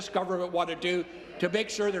things this government want to do to make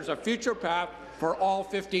sure there's a future path for all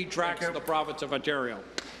 15 tracks in the province of Ontario?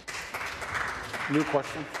 New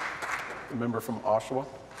question. The member from Oshawa.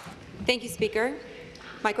 Thank you, Speaker.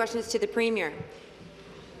 My question is to the Premier.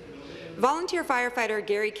 Volunteer firefighter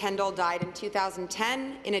Gary Kendall died in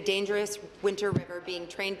 2010 in a dangerous winter river being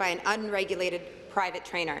trained by an unregulated private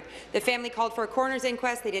trainer. The family called for a coroner's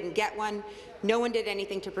inquest. They didn't get one. No one did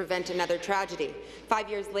anything to prevent another tragedy. 5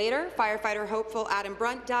 years later, firefighter hopeful Adam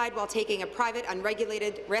Brunt died while taking a private,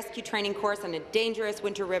 unregulated rescue training course on a dangerous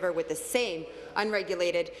winter river with the same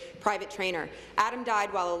unregulated private trainer. Adam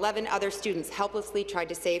died while 11 other students helplessly tried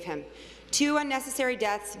to save him. 2 unnecessary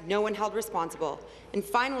deaths, no one held responsible. And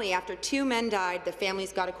finally, after 2 men died, the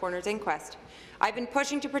families got a coroner's inquest. I've been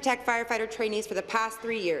pushing to protect firefighter trainees for the past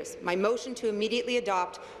 3 years. My motion to immediately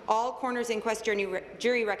adopt all coroner's inquest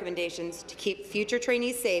jury recommendations to keep future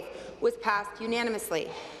trainees safe was passed unanimously.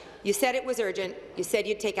 You said it was urgent. You said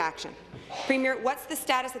you'd take action. Premier, what's the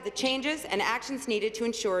status of the changes and actions needed to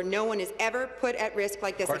ensure no one is ever put at risk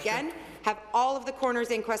like this again? Have all of the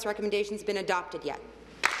coroner's inquest recommendations been adopted yet?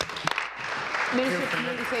 Minister of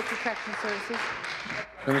Community Safety and Correctional Services.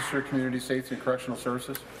 Minister of Community Safety and Correctional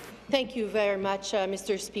Services. Thank you very much,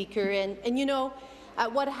 Mr. Speaker. And you know,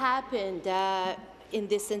 what happened in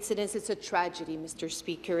this incident is a tragedy, Mr.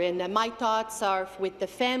 Speaker, and my thoughts are with the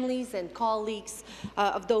families and colleagues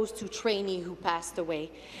of those 2 trainees who passed away.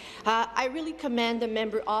 I really commend the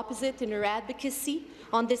member opposite in her advocacy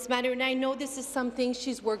on this matter, and I know this is something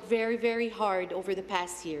she's worked very, very hard over the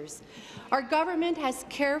past years. Our government is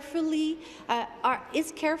carefully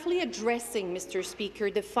addressing, Mr.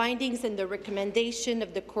 Speaker, the findings and the recommendation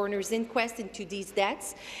of the coroner's inquest into these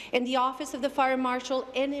deaths, and the Office of the Fire Marshal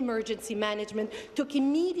and Emergency Management took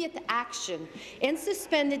immediate action and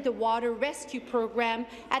suspended the water rescue program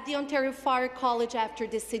at the Ontario Fire College after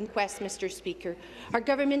this inquest, Mr. Speaker. Our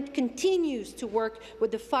government continues to work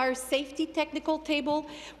with the Fire Safety Technical Table,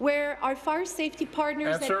 where our fire safety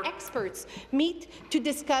partners and experts meet to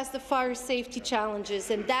discuss the fire safety challenges.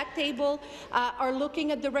 And that table are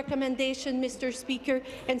looking at the recommendation, Mr. Speaker,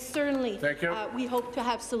 and certainly we hope to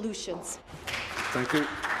have solutions. Thank you.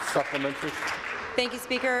 Supplementary. Thank you,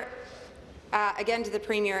 Speaker. Again to the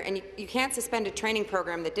Premier, and you can't suspend a training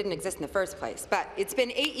program that didn't exist in the first place. But it's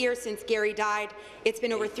been 8 years since Gary died. It's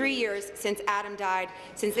been over 3 years since Adam died.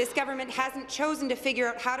 Since this government hasn't chosen to figure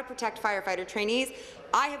out how to protect firefighter trainees,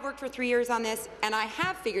 I have worked for 3 years on this, and I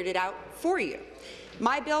have figured it out for you.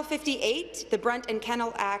 My Bill 58, the Brunt and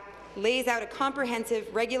Kennel Act, lays out a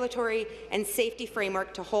comprehensive regulatory and safety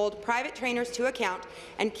framework to hold private trainers to account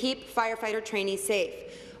and keep firefighter trainees safe.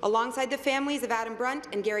 Alongside the families of Adam Brunt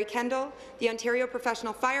and Gary Kendall, the Ontario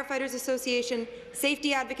Professional Firefighters Association,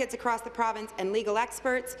 safety advocates across the province, and legal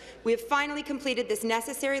experts, we have finally completed this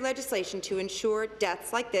necessary legislation to ensure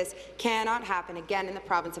deaths like this cannot happen again in the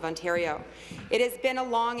province of Ontario. It has been a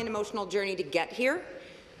long and emotional journey to get here,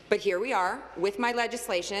 but here we are with my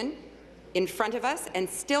legislation in front of us and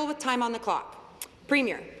still with time on the clock.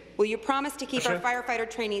 Premier, will you promise to keep our firefighter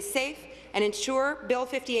trainees safe and ensure Bill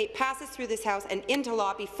 58 passes through this House and into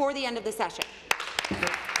law before the end of the session?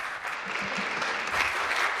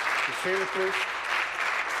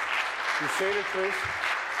 Be seated, please.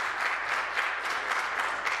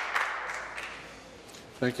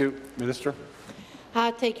 Thank you. Minister.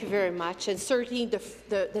 Thank you very much. And certainly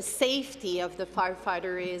the safety of the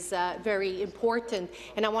firefighter is very important,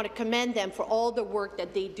 and I want to commend them for all the work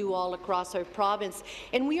that they do all across our province.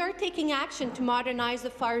 And we are taking action to modernize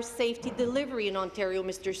the fire safety delivery in Ontario,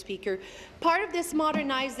 Mr. Speaker. Part of this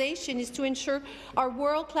modernization is to ensure our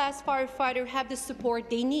world-class firefighters have the support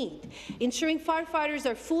they need. Ensuring firefighters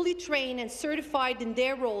are fully trained and certified in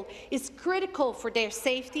their role is critical for their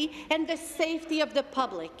safety and the safety of the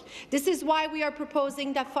public. This is why we are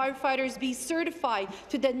proposing that firefighters be certified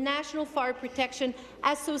to the National Fire Protection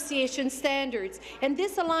Association standards. And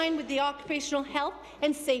this aligns with the Occupational Health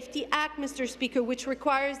and Safety Act, Mr. Speaker, which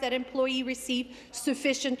requires that employees receive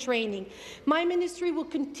sufficient training. My ministry will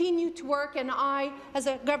continue to work, and I, as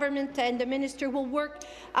a government and the minister, will work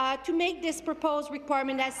to make this proposed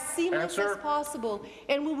requirement as seamless as possible,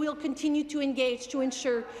 and we will continue to engage to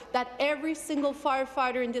ensure that every single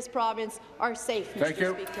firefighter in this province are safe, Mr.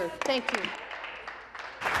 Speaker. Thank you.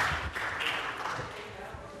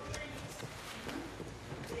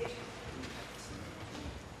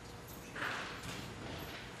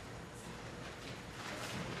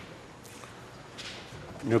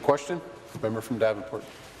 New question? Member from Davenport.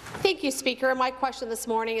 Thank you, Speaker. My question this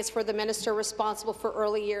morning is for the Minister responsible for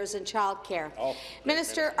early years and childcare.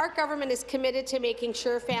 Minister, our government is committed to making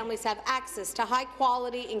sure families have access to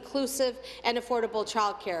high-quality, inclusive and affordable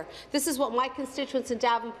childcare. This is what my constituents in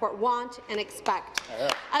Davenport want and expect.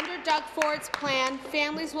 Under Doug Ford's plan,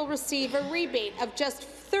 families will receive a rebate of just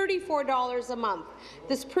 $34 a month.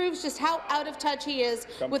 This proves just how out of touch he is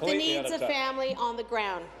with the needs of family on the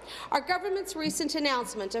ground. Our government's recent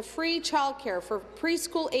announcement of free childcare for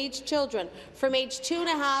preschool-aged children from age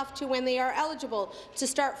 2.5 to when they are eligible to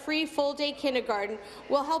start free full-day kindergarten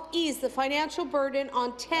will help ease the financial burden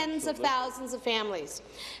on tens of thousands of families.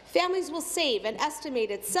 Families will save an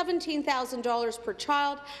estimated $17,000 per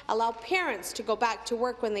child, allow parents to go back to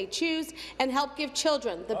work when they choose, and help give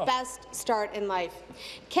children the best start in life.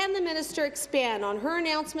 Can the minister expand on her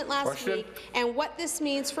announcement last week and what this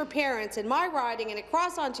means for parents in my riding and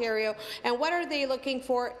across Ontario, and what are they looking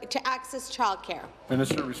for to access childcare?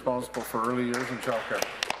 Minister responsible for early years and childcare.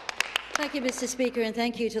 Thank you, Mr. Speaker, and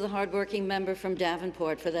thank you to the hardworking member from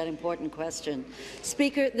Davenport for that important question.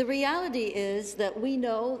 Speaker, the reality is that we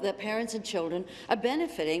know that parents and children are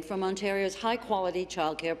benefiting from Ontario's high-quality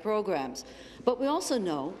childcare programs. But we also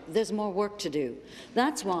know there's more work to do.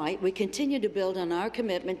 That's why we continue to build on our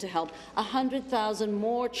commitment to help 100,000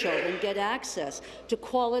 more children get access to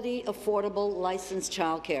quality, affordable, licensed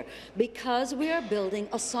childcare, because we are building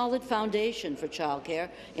a solid foundation for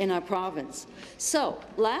childcare in our province. So,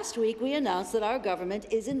 last week we announced that our government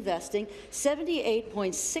is investing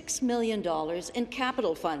 $78.6 million in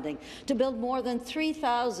capital funding to build more than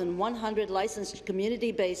 3,100 licensed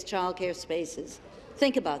community-based childcare spaces.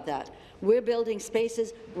 Think about that. We're building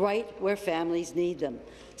spaces right where families need them.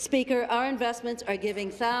 Speaker, our investments are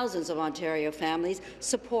giving thousands of Ontario families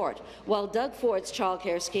support, while Doug Ford's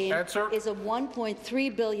childcare scheme is a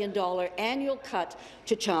 $1.3 billion annual cut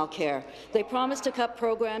to childcare. They promise to cut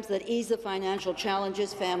programs that ease the financial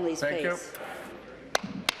challenges families face.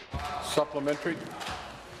 Thank you. Supplementary.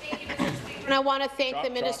 And I want to thank the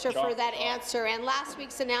minister for that answer. And last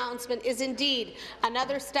week's announcement is indeed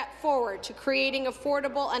another step forward to creating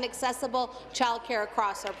affordable and accessible childcare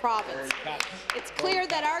across our province. It's clear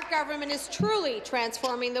that our government is truly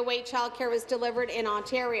transforming the way childcare is delivered in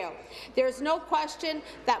Ontario. There is no question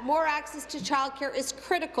that more access to childcare is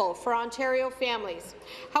critical for Ontario families.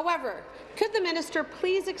 However, could the minister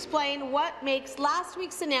please explain what makes last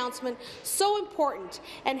week's announcement so important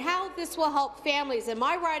and how this will help families in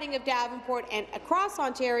my riding of Davenport and across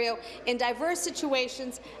Ontario in diverse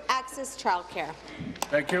situations access childcare?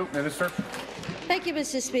 Thank you. Minister. Thank you,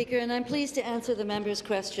 Mr. Speaker, and I'm pleased to answer the member's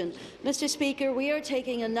question. Mr. Speaker, we are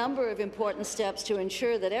taking a number of important steps to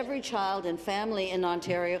ensure that every child and family in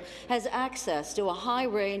Ontario has access to a high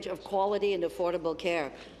range of quality and affordable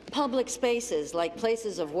care. Public spaces like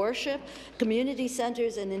places of worship, community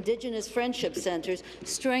centres and Indigenous friendship centres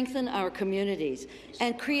strengthen our communities,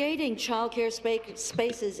 and creating childcare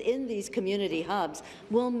spaces in these community hubs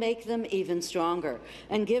will make them even stronger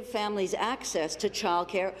and give families access to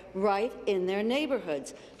childcare right in their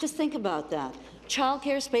neighbourhoods. Just think about that.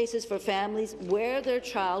 childcare spaces for families where their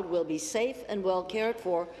child will be safe and well cared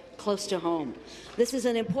for close to home. This is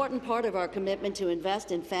an important part of our commitment to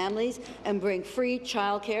invest in families and bring free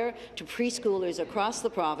childcare to preschoolers across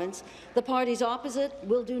the province. The parties opposite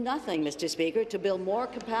will do nothing, Mr. Speaker, to build more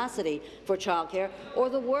capacity for childcare or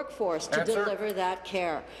the workforce to deliver that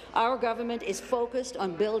care. Our government is focused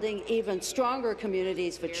on building even stronger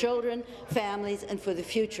communities for children, families, and for the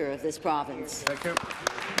future of this province. Thank you.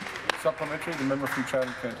 Supplementary, the member from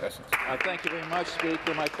Chatham-Kent Essex. Thank you very much,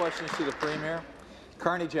 Speaker. My question is to the Premier.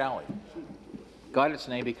 Carnage Alley got its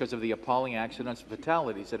name because of the appalling accidents and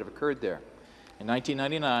fatalities that have occurred there. In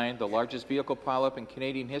 1999, the largest vehicle pileup in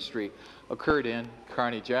Canadian history occurred in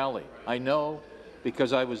Carnage Alley. I know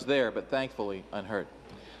because I was there, but thankfully unhurt.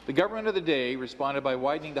 The government of the day responded by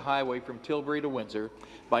widening the highway from Tilbury to Windsor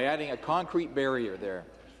by adding a concrete barrier there.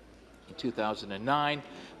 In 2009,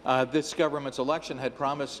 this government's election had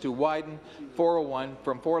promised to widen 401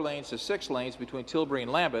 from 4 lanes to 6 lanes between Tilbury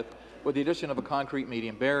and Lambeth with the addition of a concrete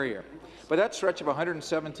median barrier. But that stretch of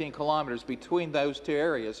 117 kilometres between those two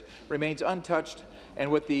areas remains untouched, and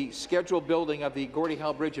with the scheduled building of the Gordie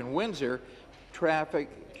Howe Bridge in Windsor,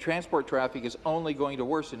 transport traffic is only going to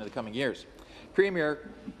worsen in the coming years. Premier,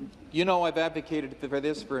 you know I've advocated for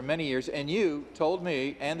this for many years, and you told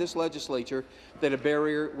me and this legislature that a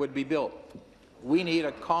barrier would be built. We need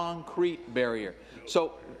a concrete barrier.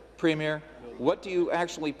 So, Premier, what do you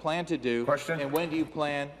actually plan to do, and when do you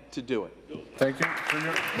plan to do it? Thank you.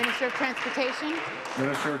 Premier. Minister of Transportation.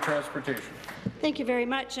 Minister of Transportation. Thank you very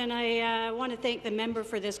much, and I want to thank the member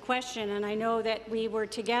for this question. And I know that we were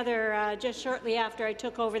together just shortly after I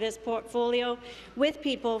took over this portfolio with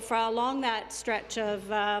people along that stretch of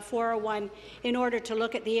 401 in order to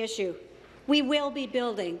look at the issue. We will be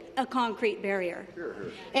building a concrete barrier.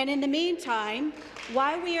 And in the meantime,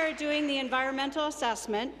 while we are doing the environmental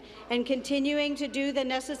assessment and continuing to do the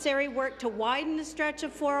necessary work to widen the stretch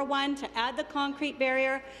of 401 to add the concrete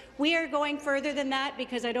barrier, we are going further than that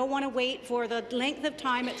because I don't want to wait for the length of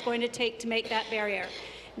time it's going to take to make that barrier.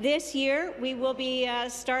 This year, we will be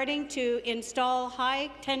starting to install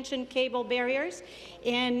high-tension cable barriers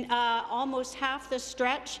in almost half the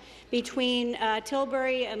stretch between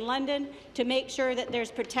Tilbury and London to make sure that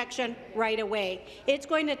there's protection right away. It's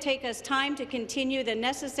going to take us time to continue the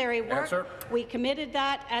necessary work. Answer. We committed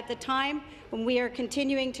that at the time, and we are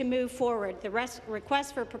continuing to move forward. The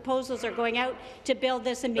requests for proposals are going out to build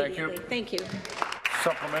this immediately. Thank you.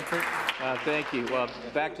 Supplementary. Thank you. Well,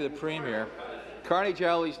 back to the Premier. Carnage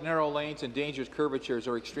Alley's narrow lanes and dangerous curvatures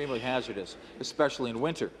are extremely hazardous, especially in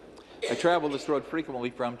winter. I travel this road frequently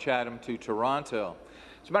from Chatham to Toronto.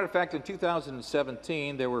 As a matter of fact, in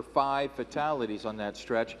 2017, there were 5 fatalities on that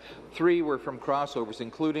stretch. 3 were from crossovers,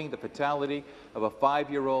 including the fatality of a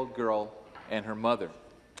 5-year-old girl and her mother.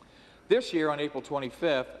 This year, on April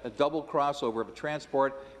 25th, a double crossover of a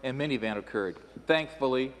transport and minivan occurred.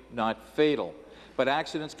 Thankfully, not fatal, but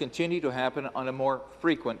accidents continue to happen on a more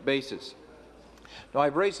frequent basis. Now,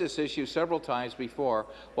 I've raised this issue several times before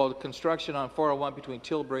while the construction on 401 between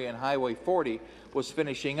Tilbury and Highway 40 was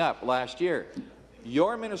finishing up last year.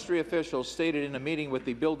 Your ministry officials stated in a meeting with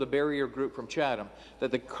the Build the Barrier group from Chatham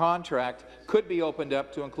that the contract could be opened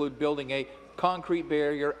up to include building a concrete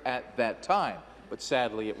barrier at that time, but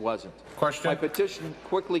sadly it wasn't. Question. My petition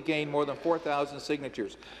quickly gained more than 4,000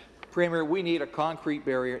 signatures. Premier, we need a concrete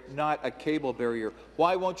barrier, not a cable barrier.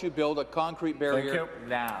 Why won't you build a concrete barrier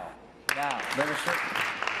now? Minister.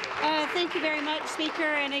 Thank you very much, Speaker.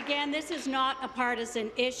 And again, this is not a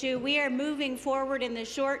partisan issue. We are moving forward in the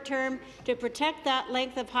short term to protect that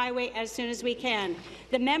length of highway as soon as we can.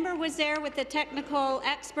 The member was there with the technical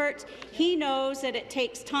experts. He knows that it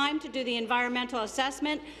takes time to do the environmental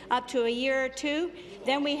assessment, up to a year or 2.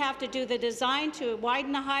 Then we have to do the design to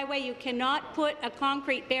widen the highway. You cannot put a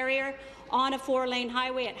concrete barrier on a 4-lane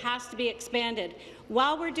highway. It has to be expanded.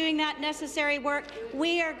 While we're doing that necessary work,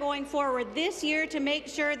 we are going forward this year to make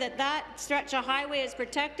sure that that stretch of highway is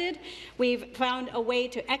protected. We've found a way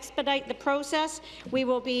to expedite the process. We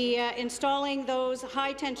will be installing those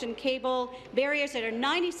high-tension cable barriers that are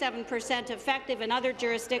 97% effective in other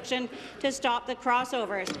jurisdictions to stop the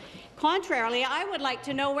crossovers. Contrarily, I would like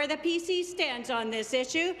to know where the PC stands on this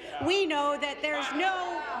issue. We know that there's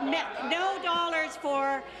no dollars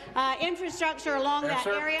for infrastructure along that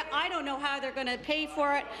area. I don't know how they're going to pay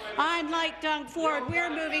for it. Unlike Doug Ford, we're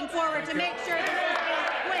moving forward to make sure this is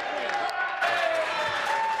built quickly.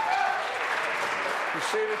 Be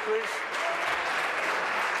seated, please.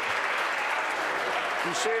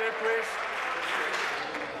 Be seated, please.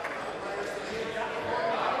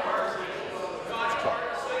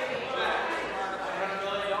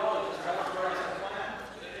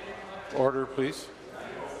 Order, please.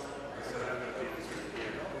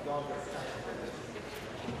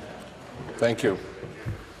 Thank you.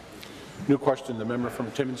 New question, the member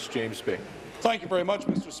from Timmins, James Bay. Thank you very much,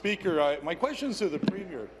 Mr. Speaker. My question is to the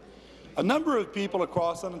Premier. A number of people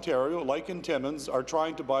across Ontario, like in Timmins, are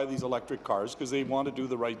trying to buy these electric cars because they want to do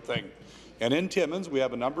the right thing. And in Timmins, we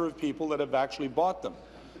have a number of people that have actually bought them.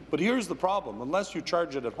 But here's the problem. Unless you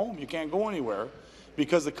charge it at home, you can't go anywhere,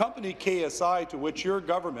 because the company KSI, to which your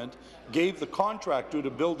government gave the contract to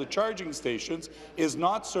build the charging stations, is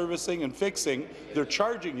not servicing and fixing their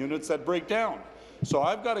charging units that break down. So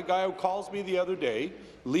I've got a guy who calls me the other day,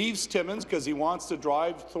 leaves Timmins because he wants to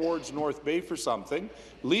drive towards North Bay for something,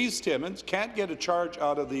 leaves Timmins, can't get a charge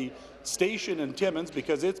out of the station in Timmins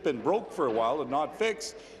because it's been broke for a while and not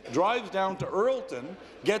fixed, drives down to Earlton,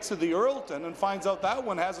 gets to the Earlton and finds out that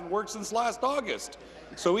one hasn't worked since last August.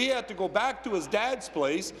 So he had to go back to his dad's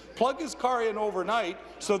place, plug his car in overnight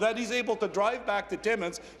so that he's able to drive back to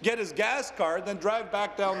Timmins, get his gas card, then drive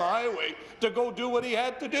back down the highway to go do what he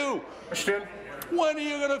had to do. Question. When are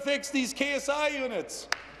you going to fix these KSI units?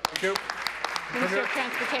 Thank you. Minister of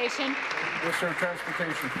Transportation. Minister of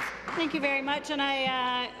Transportation. Thank you very much, and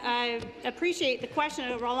I appreciate the question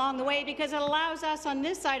along the way, because it allows us on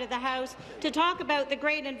this side of the House to talk about the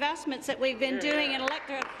great investments that we've been doing in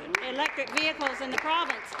electric vehicles in the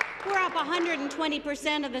province. We're up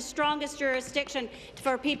 120% of the strongest jurisdiction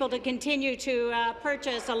for people to continue to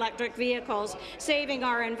purchase electric vehicles, saving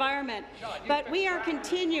our environment. But we are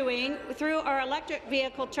continuing through our electric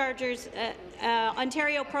vehicle chargers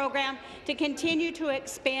Ontario program to continue to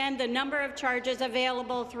expand the number of charges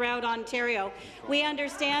available throughout Ontario. We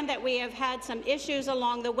understand that we have had some issues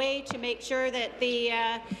along the way to make sure that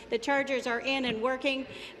the chargers are in and working,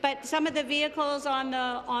 but some of the vehicles on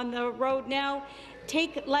the road now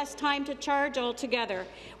take less time to charge altogether.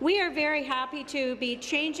 We are very happy to be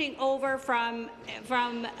changing over from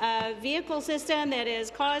a vehicle system that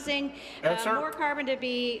is causing more carbon to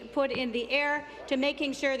be put in the air to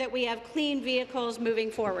making sure that we have clean vehicles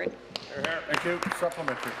moving forward. Thank you.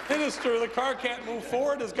 Supplementary. Minister, the car can't move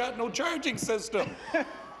forward. It's got no charging system.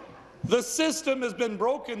 The system has been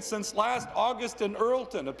broken since last August in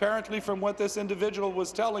Earlton, apparently from what this individual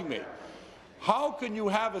was telling me. How can you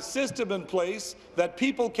have a system in place that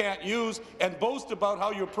people can't use and boast about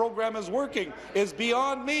how your program is working is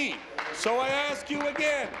beyond me. So I ask you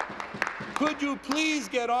again, could you please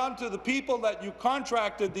get on to the people that you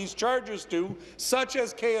contracted these chargers to, such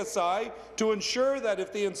as KSI, to ensure that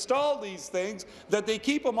if they install these things, that they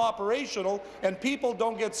keep them operational and people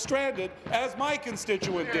don't get stranded, as my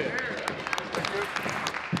constituent did?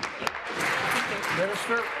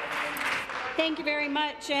 Minister. Thank you very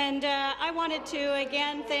much, and I wanted to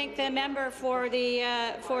again thank the member for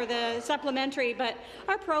the supplementary. But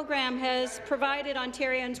our program has provided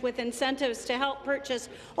Ontarians with incentives to help purchase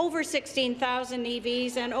over 16,000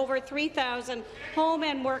 EVs and over 3,000 home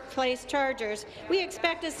and workplace chargers. We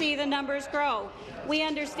expect to see the numbers grow. We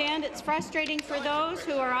understand it's frustrating for those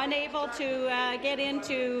who are unable to get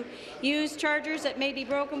into used chargers that may be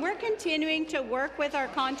broken. We're continuing to work with our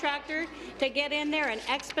contractor to get in there and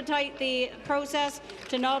expedite the process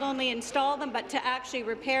to not only install them but to actually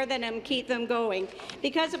repair them and keep them going.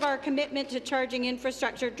 Because of our commitment to charging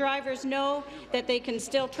infrastructure, drivers know that they can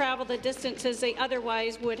still travel the distances they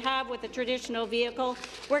otherwise would have with a traditional vehicle.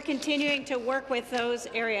 We're continuing to work with those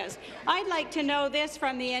areas. I'd like to know this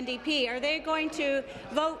from the NDP. Are they going to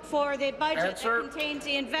vote for the budget that contains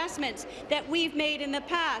the investments that we've made in the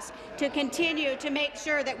past to continue to make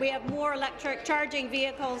sure that we have more electric charging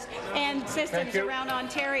vehicles and systems around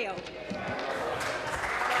Ontario?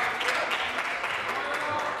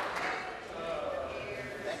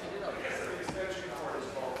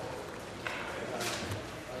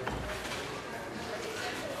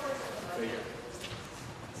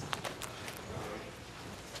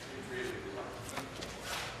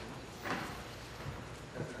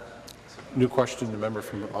 New question, the member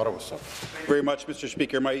from Ottawa South. Very much, Mr.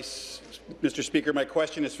 Speaker. Mr. Speaker, my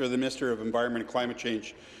question is for the Minister of Environment and Climate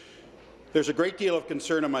Change. There's a great deal of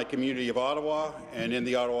concern in my community of Ottawa and in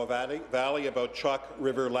the Ottawa Valley about Chalk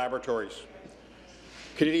River Laboratories.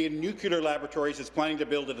 Canadian Nuclear Laboratories is planning to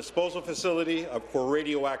build a disposal facility for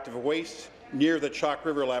radioactive waste near the Chalk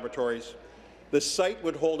River Laboratories. The site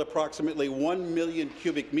would hold approximately 1 million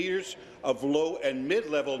cubic meters of low and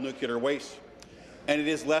mid-level nuclear waste, and it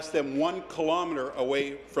is less than 1 kilometre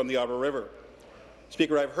away from the Ottawa River.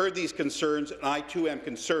 Speaker, I've heard these concerns, and I too am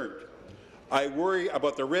concerned. I worry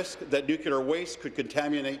about the risk that nuclear waste could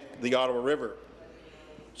contaminate the Ottawa River.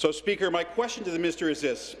 So, Speaker, my question to the minister is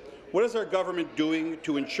this. What is our government doing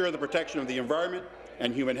to ensure the protection of the environment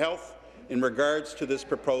and human health, in regards to this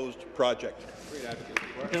proposed project?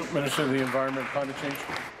 Minister of the Environment and Climate Change.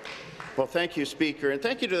 Well, thank you, Speaker, and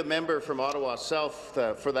thank you to the member from Ottawa South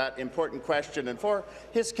for that important question and for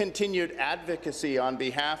his continued advocacy on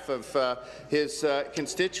behalf of his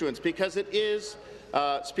constituents, because it is,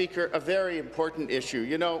 Speaker, a very important issue.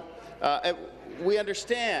 You know, we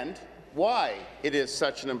understand why it is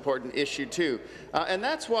such an important issue too. And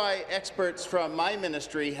that's why experts from my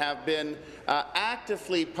ministry have been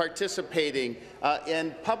actively participating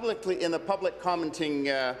in the public commenting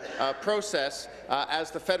process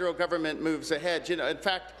as the federal government moves ahead. You know, in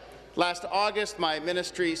fact, last August, my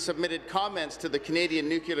ministry submitted comments to the Canadian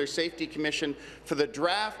Nuclear Safety Commission for the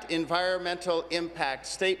draft environmental impact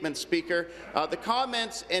statement, Speaker. The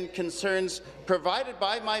comments and concerns provided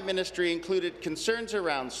by my ministry included concerns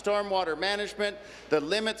around stormwater management, the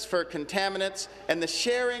limits for contaminants, and the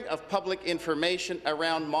sharing of public information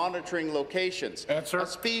around monitoring locations.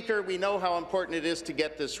 Speaker, we know how important it is to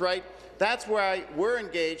get this right. That's why we're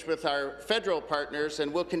engaged with our federal partners,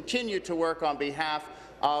 and we'll continue to work on behalf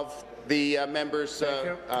of the members'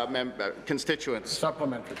 constituents.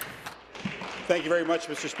 Supplementary. Thank you very much,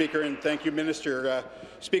 Mr. Speaker, and thank you, Minister.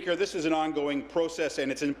 Speaker, this is an ongoing process,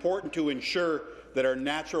 and it's important to ensure that our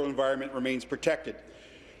natural environment remains protected.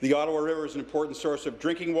 The Ottawa River is an important source of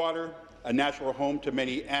drinking water, a natural home to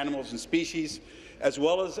many animals and species, as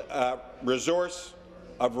well as a resource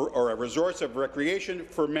of recreation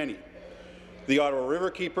for many. The Ottawa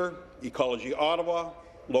Riverkeeper, Ecology Ottawa,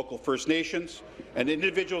 local First Nations, and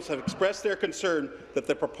individuals have expressed their concern that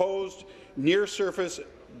the proposed near-surface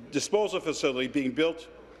disposal facility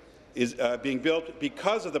is being built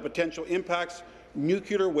because of the potential impacts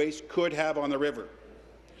nuclear waste could have on the river.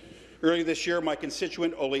 Earlier this year, my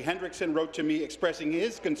constituent Ole Hendrickson wrote to me expressing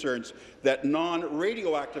his concerns that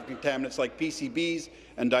non-radioactive contaminants like PCBs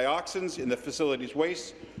and dioxins in the facility's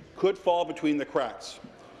waste could fall between the cracks.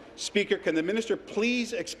 Speaker, can the minister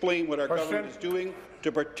please explain what our government is doing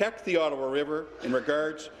to protect the Ottawa River in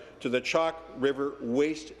regards to the Chalk River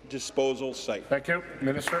waste disposal site? Thank you.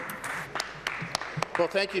 Minister. Well,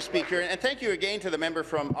 thank you, Speaker, and thank you again to the member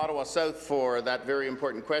from Ottawa South for that very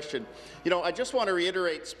important question. You know, I just want to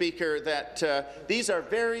reiterate, Speaker, that these are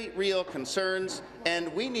very real concerns,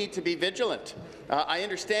 and we need to be vigilant. I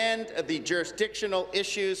understand the jurisdictional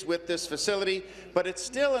issues with this facility, but it's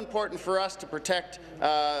still important for us to protect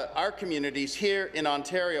our communities here in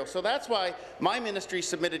Ontario. So that's why my ministry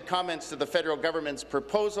submitted comments to the federal government's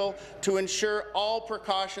proposal to ensure all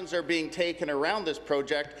precautions are being taken around this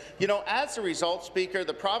project. You know, as a result, Speaker,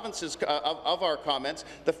 the provinces of our comments,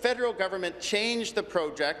 the federal government changed the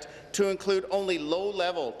project to include only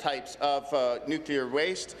low-level types of nuclear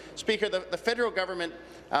waste. Speaker, the federal government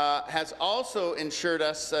has also assured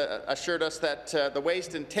us that the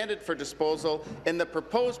waste intended for disposal in the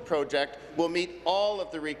proposed project will meet all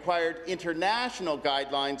of the required international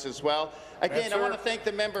guidelines as well. Again, I want to thank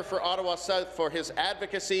the member for Ottawa South for his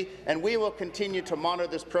advocacy, and we will continue to monitor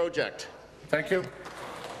this project. Thank you.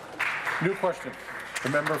 New question. The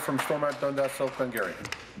member from Stormont Dundas South Glengarry.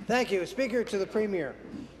 Thank you. Speaker, to the Premier.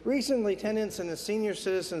 Recently, tenants in the senior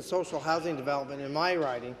citizen social housing development in my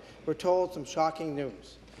riding were told some shocking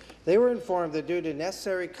news. They were informed that due to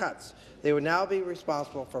necessary cuts, they would now be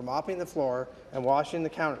responsible for mopping the floor and washing the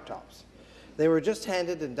countertops. They were just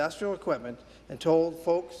handed industrial equipment and told,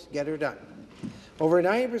 folks, get her done. Over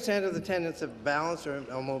 90% of the tenants have balance or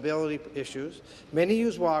mobility issues. Many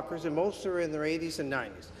use walkers, and most are in their 80s and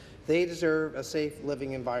 90s. They deserve a safe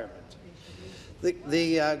living environment.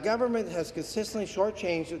 The government has consistently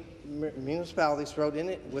shortchanged municipalities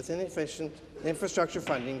with inefficient infrastructure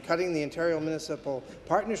funding, cutting the Ontario Municipal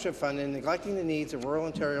Partnership Fund and neglecting the needs of rural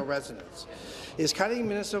Ontario residents. Is cutting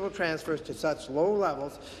municipal transfers to such low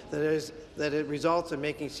levels that it results in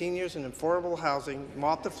making seniors in affordable housing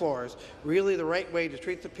mop the floors really the right way to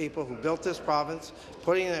treat the people who built this province,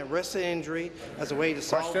 putting them at risk of injury as a way to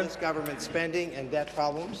solve this government's spending and debt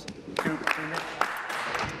problems?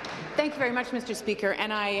 Thank you very much, Mr. Speaker.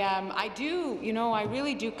 And I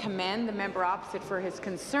really do commend the member opposite for his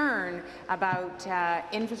concern about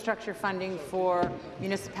infrastructure funding for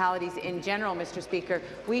municipalities in general, Mr. Speaker.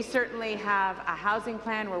 We certainly have a housing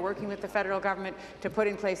plan. We're working with the federal government to put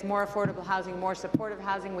in place more affordable housing, more supportive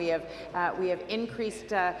housing. We have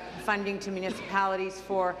increased funding to municipalities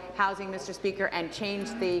for housing, Mr. Speaker, and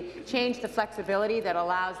changed the flexibility that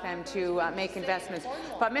allows them to make investments.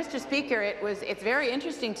 But, Mr. Speaker, it's very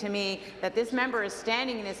interesting to me that this member is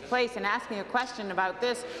standing in his place and asking a question about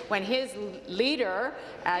this when his leader,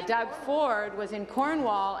 Doug Ford, was in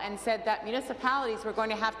Cornwall and said that municipalities were going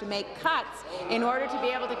to have to make cuts in order to be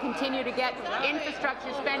able to continue to get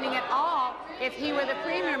infrastructure spending at all if he were the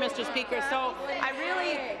Premier, Mr. Speaker. So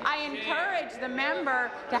I encourage the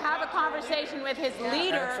member to have a conversation with his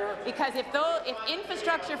leader, because if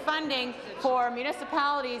infrastructure funding for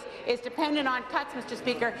municipalities is dependent on cuts, Mr.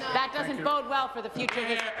 Speaker, that doesn't bode well for the future of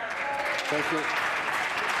this. Thank you.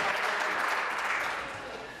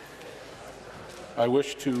 I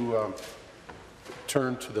wish to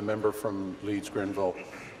turn to the member from Leeds-Grenville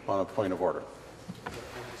on a point of order.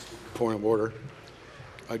 Point of order.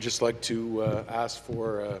 I'd just like to ask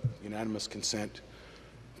for unanimous consent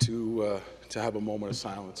to have a moment of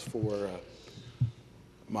silence for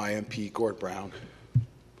my MP, Gord Brown.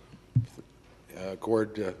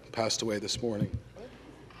 Gord passed away this morning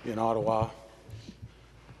in Ottawa.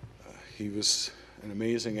 He was an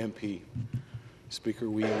amazing MP. Speaker,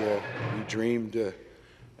 we dreamed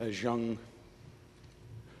as young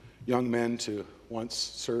men to once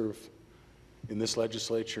serve in this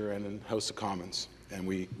legislature and in House of Commons, and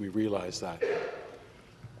we realized that.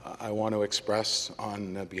 I want to express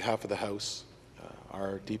on behalf of the House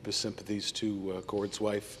our deepest sympathies to Gord's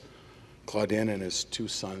wife, Claudine, and his two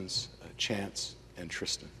sons, Chance and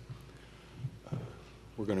Tristan.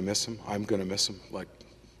 We're going to miss him. I'm going to miss him.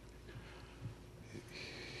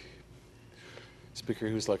 Speaker,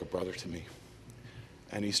 he was like a brother to me.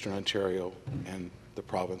 And Eastern Ontario and the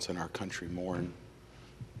province and our country mourn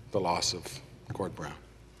the loss of Gord Brown.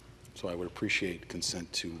 So I would appreciate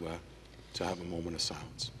consent to have a moment of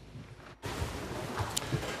silence.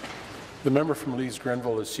 The member from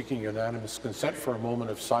Leeds-Grenville is seeking unanimous consent for a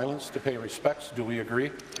moment of silence to pay respects. Do we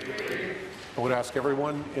agree? I would ask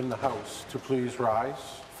everyone in the House to please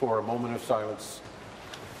rise for a moment of silence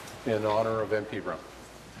in honour of MP Brown.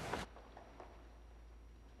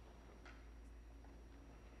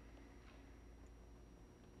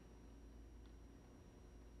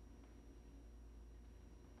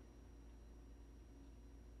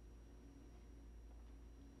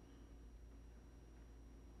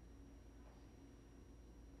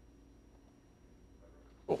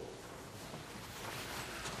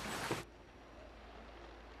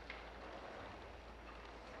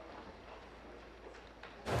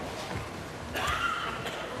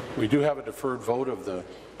 We do have a deferred vote of the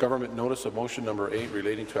government notice of motion number 8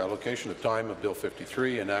 relating to allocation of time of Bill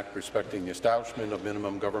 53, an act respecting the establishment of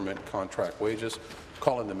minimum government contract wages.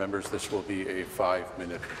 Calling the members, this will be a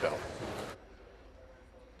 5-minute bell.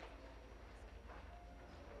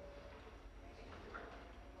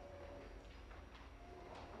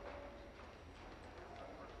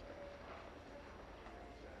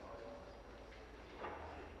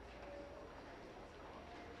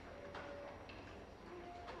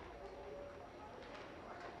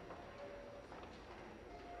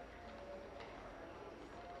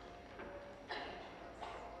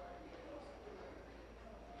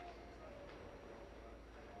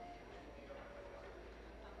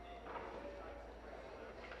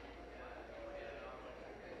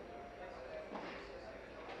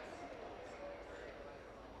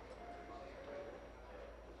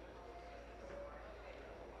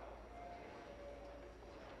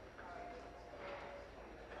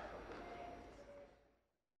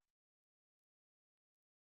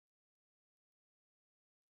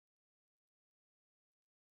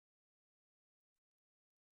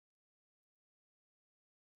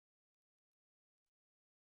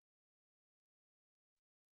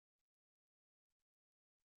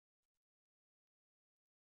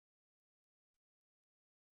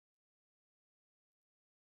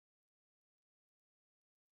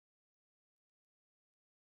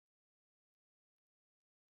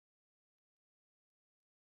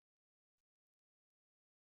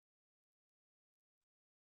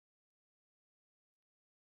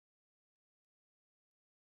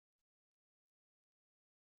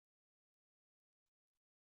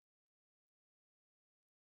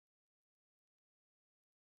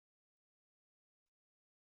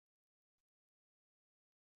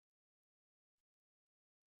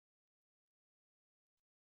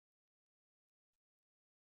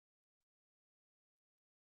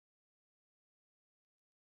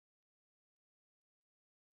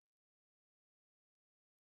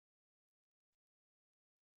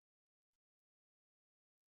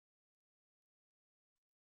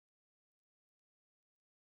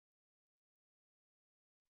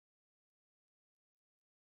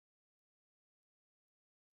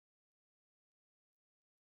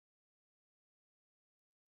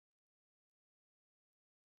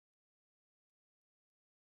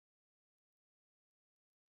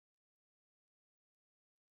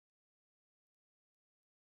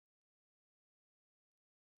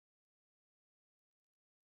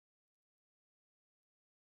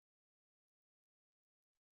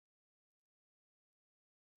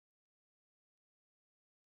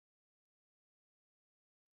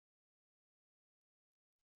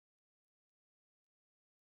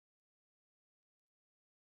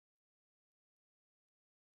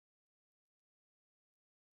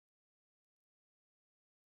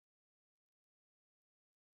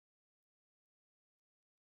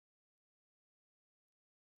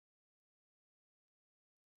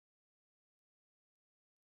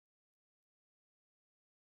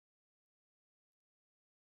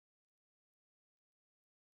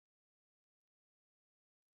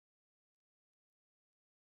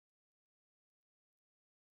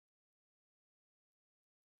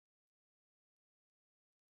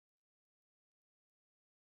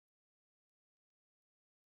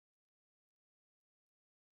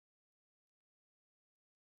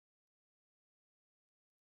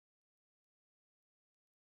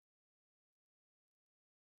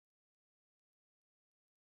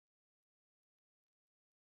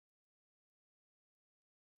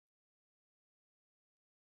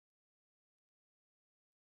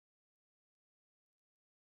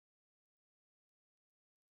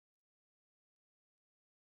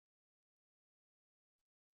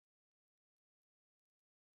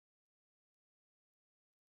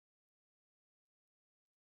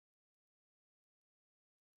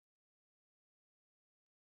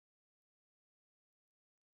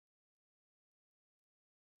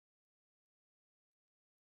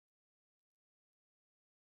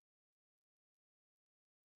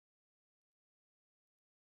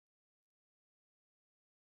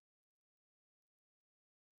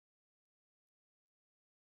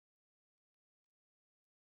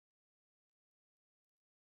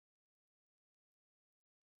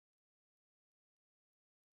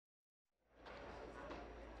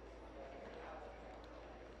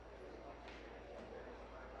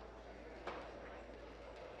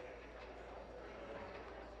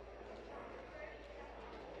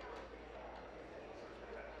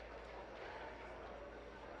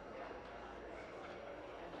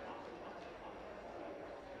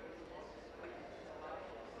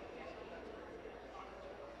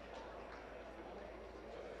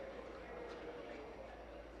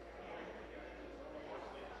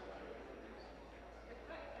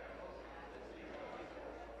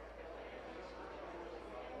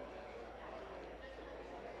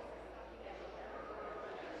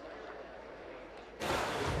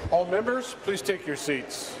 All members, please take your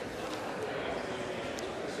seats.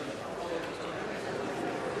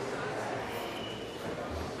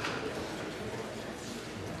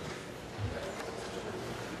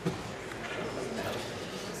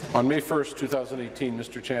 On May 1st, 2018,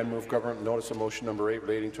 Mr. Chan moved Government Notice of Motion Number 8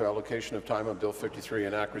 relating to allocation of time on Bill 53,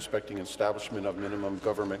 an act respecting establishment of minimum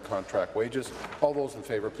government contract wages. All those in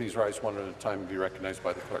favour, please rise one at a time and be recognized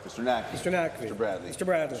by the clerk. Mr. Nackley. Mr. Nackley. Mr. Bradley. Mr.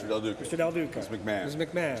 Bradley. Mr. Del Duca. Mr. Del Duca. Ms. McMahon. Ms.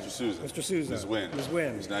 McMahon. Mr. Sousa. Mr. Sousa. Ms. Wynne. Ms.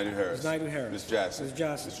 Wynne. Ms. Naidu-Harris. Ms. Naidu-Harris. Ms. Jassy. Ms.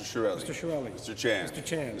 Jassy. Mr. Shirelli. Mr. Shirelli. Mr. Chan. Mr.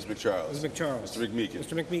 Chan. Ms. McCharles. Ms. McCharles. Mr. McMeekin.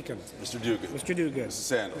 Mr. McMeekin. Mr. Dugan. Mr. Dugan. Mrs.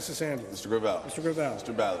 Sandals. Mrs. Sandals. Mr. Gravel. Mr. Gravel.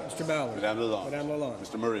 Mr. Ballard. Mr. Ballard. Madame Lalonde. Madame Lalonde.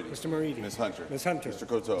 Mr. Moridi. Mr. Moridi. Ms. Hunter. Ms. Hunter. Mr.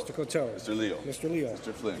 Coteau. Mr. Coteau. Mr. Leo. Mr. Leo.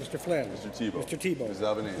 Mr. Flynn. Mr. Flynn. Mr. Tebow. Mr. Tebow. Mrs.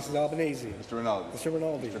 Albanese. Mrs. Albanese. Mr. Rinaldi. Mr.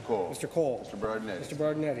 Rinaldi. Mr. Cole. Mr. Cole. Mr. Bardinetti. Mr.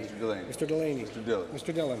 Bardinetti. Mr. Delaney. Mr. Delaney. Mr. Dillon.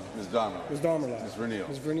 Mr. Dillon. Ms. Damerla. Ms. Damerla. Ms. Vernile.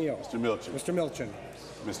 Ms. Vernile. Mr. Milchin. Mr. Milchin.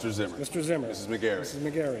 Mr. Zimmer. Mr. Zimmer. Mrs. McGarry.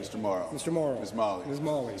 Mrs. McGarry. Mr. Morrow. Mr. Morrow. Ms. Molly. Ms.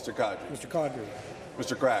 Molly. Mr. Cadre. Mr. Cadre.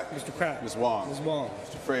 Mr. Crack. Mr. Crack. Ms. Wong. Ms. Wong.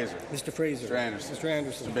 Mr. Fraser. Mr. Fraser. Mr. Anderson. Mr.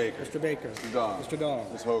 Anderson. Mr. Baker. Mr. Baker. Mr. Dong. Mr.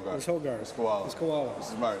 Dong. Ms. Hogarth. Ms. Hogarth. Ms. Koala. Ms. Koala.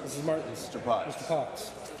 Mrs. Martin. Mrs. Martins. Mr. Potts. Mr.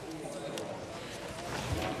 Potts.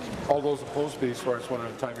 All those opposed, please rise one at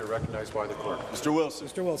a time. You're recognized by the clerk. Mr. Wilson.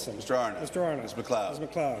 Mr. Wilson. Mr. Arnott. Mr. Arnott. Ms. McLeod. Ms.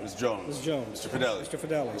 McLeod. Ms. Jones. Ms. Jones. Mr. Fidelli. Mr.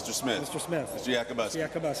 Fidelli. Mr. Smith. Mr. Smith. Mr. Yakubuski. Mr.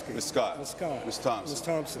 Yakubuski. Ms. Scott. Ms. Scott. Ms. Thompson. Ms.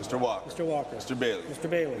 Thompson. Mr. Walker. Mr. Walker. Mr. Bailey. Mr.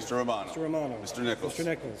 Bailey. Mr. Romano. Mr. Romano. Mr. Nichols. Mr.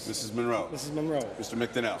 Nichols. Mrs. Monroe. Mrs. Monroe. Mr.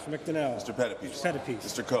 McDonnell. Mr. McDonnell. Mr. Pettipies. Mr. Pettipies.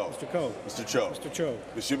 Mr. Coe. Mr. Coe. Mr. Cho. Mr. Cho.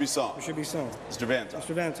 Monsieur Bisson. Mr. Bisson. Mr. Vanta.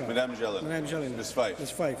 Mr. Vanta. Madame Gelin. Madame Gelin. Ms. Fife.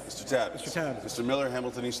 Ms. Fife. Mr. Tabbs. Mr. Tabbs. Mr. Miller,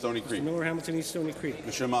 Hamilton East Stony Creek. Mr. Miller, Hamilton East Stony Creek.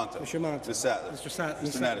 Mr. Monta. Mr. Monta. Ms. Sattler. Mr. Sattler.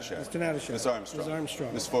 Mr. Natashak. Mr. Natashak. Ms. Armstrong. Ms.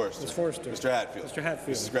 Armstrong. Ms. Forrester. Ms. Forrester. Mr. Hatfield. Mr.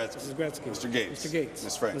 Hatfield. Mrs. Gretzky. Mrs. Gretzky. Mr. Gates. Mr. Gates.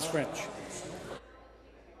 Ms. French. Ms. French.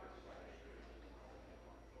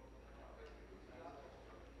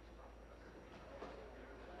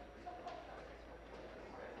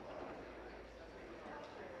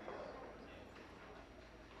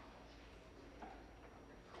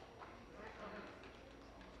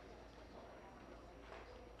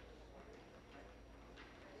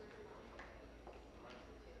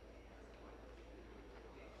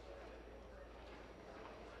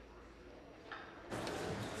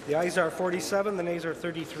 The ayes are 47, the nays are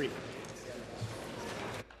 33.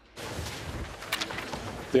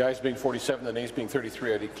 The ayes being 47, the nays being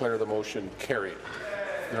 33, I declare the motion carried.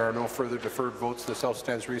 There are no further deferred votes. This House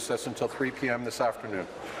stands recessed until 3 p.m. this afternoon.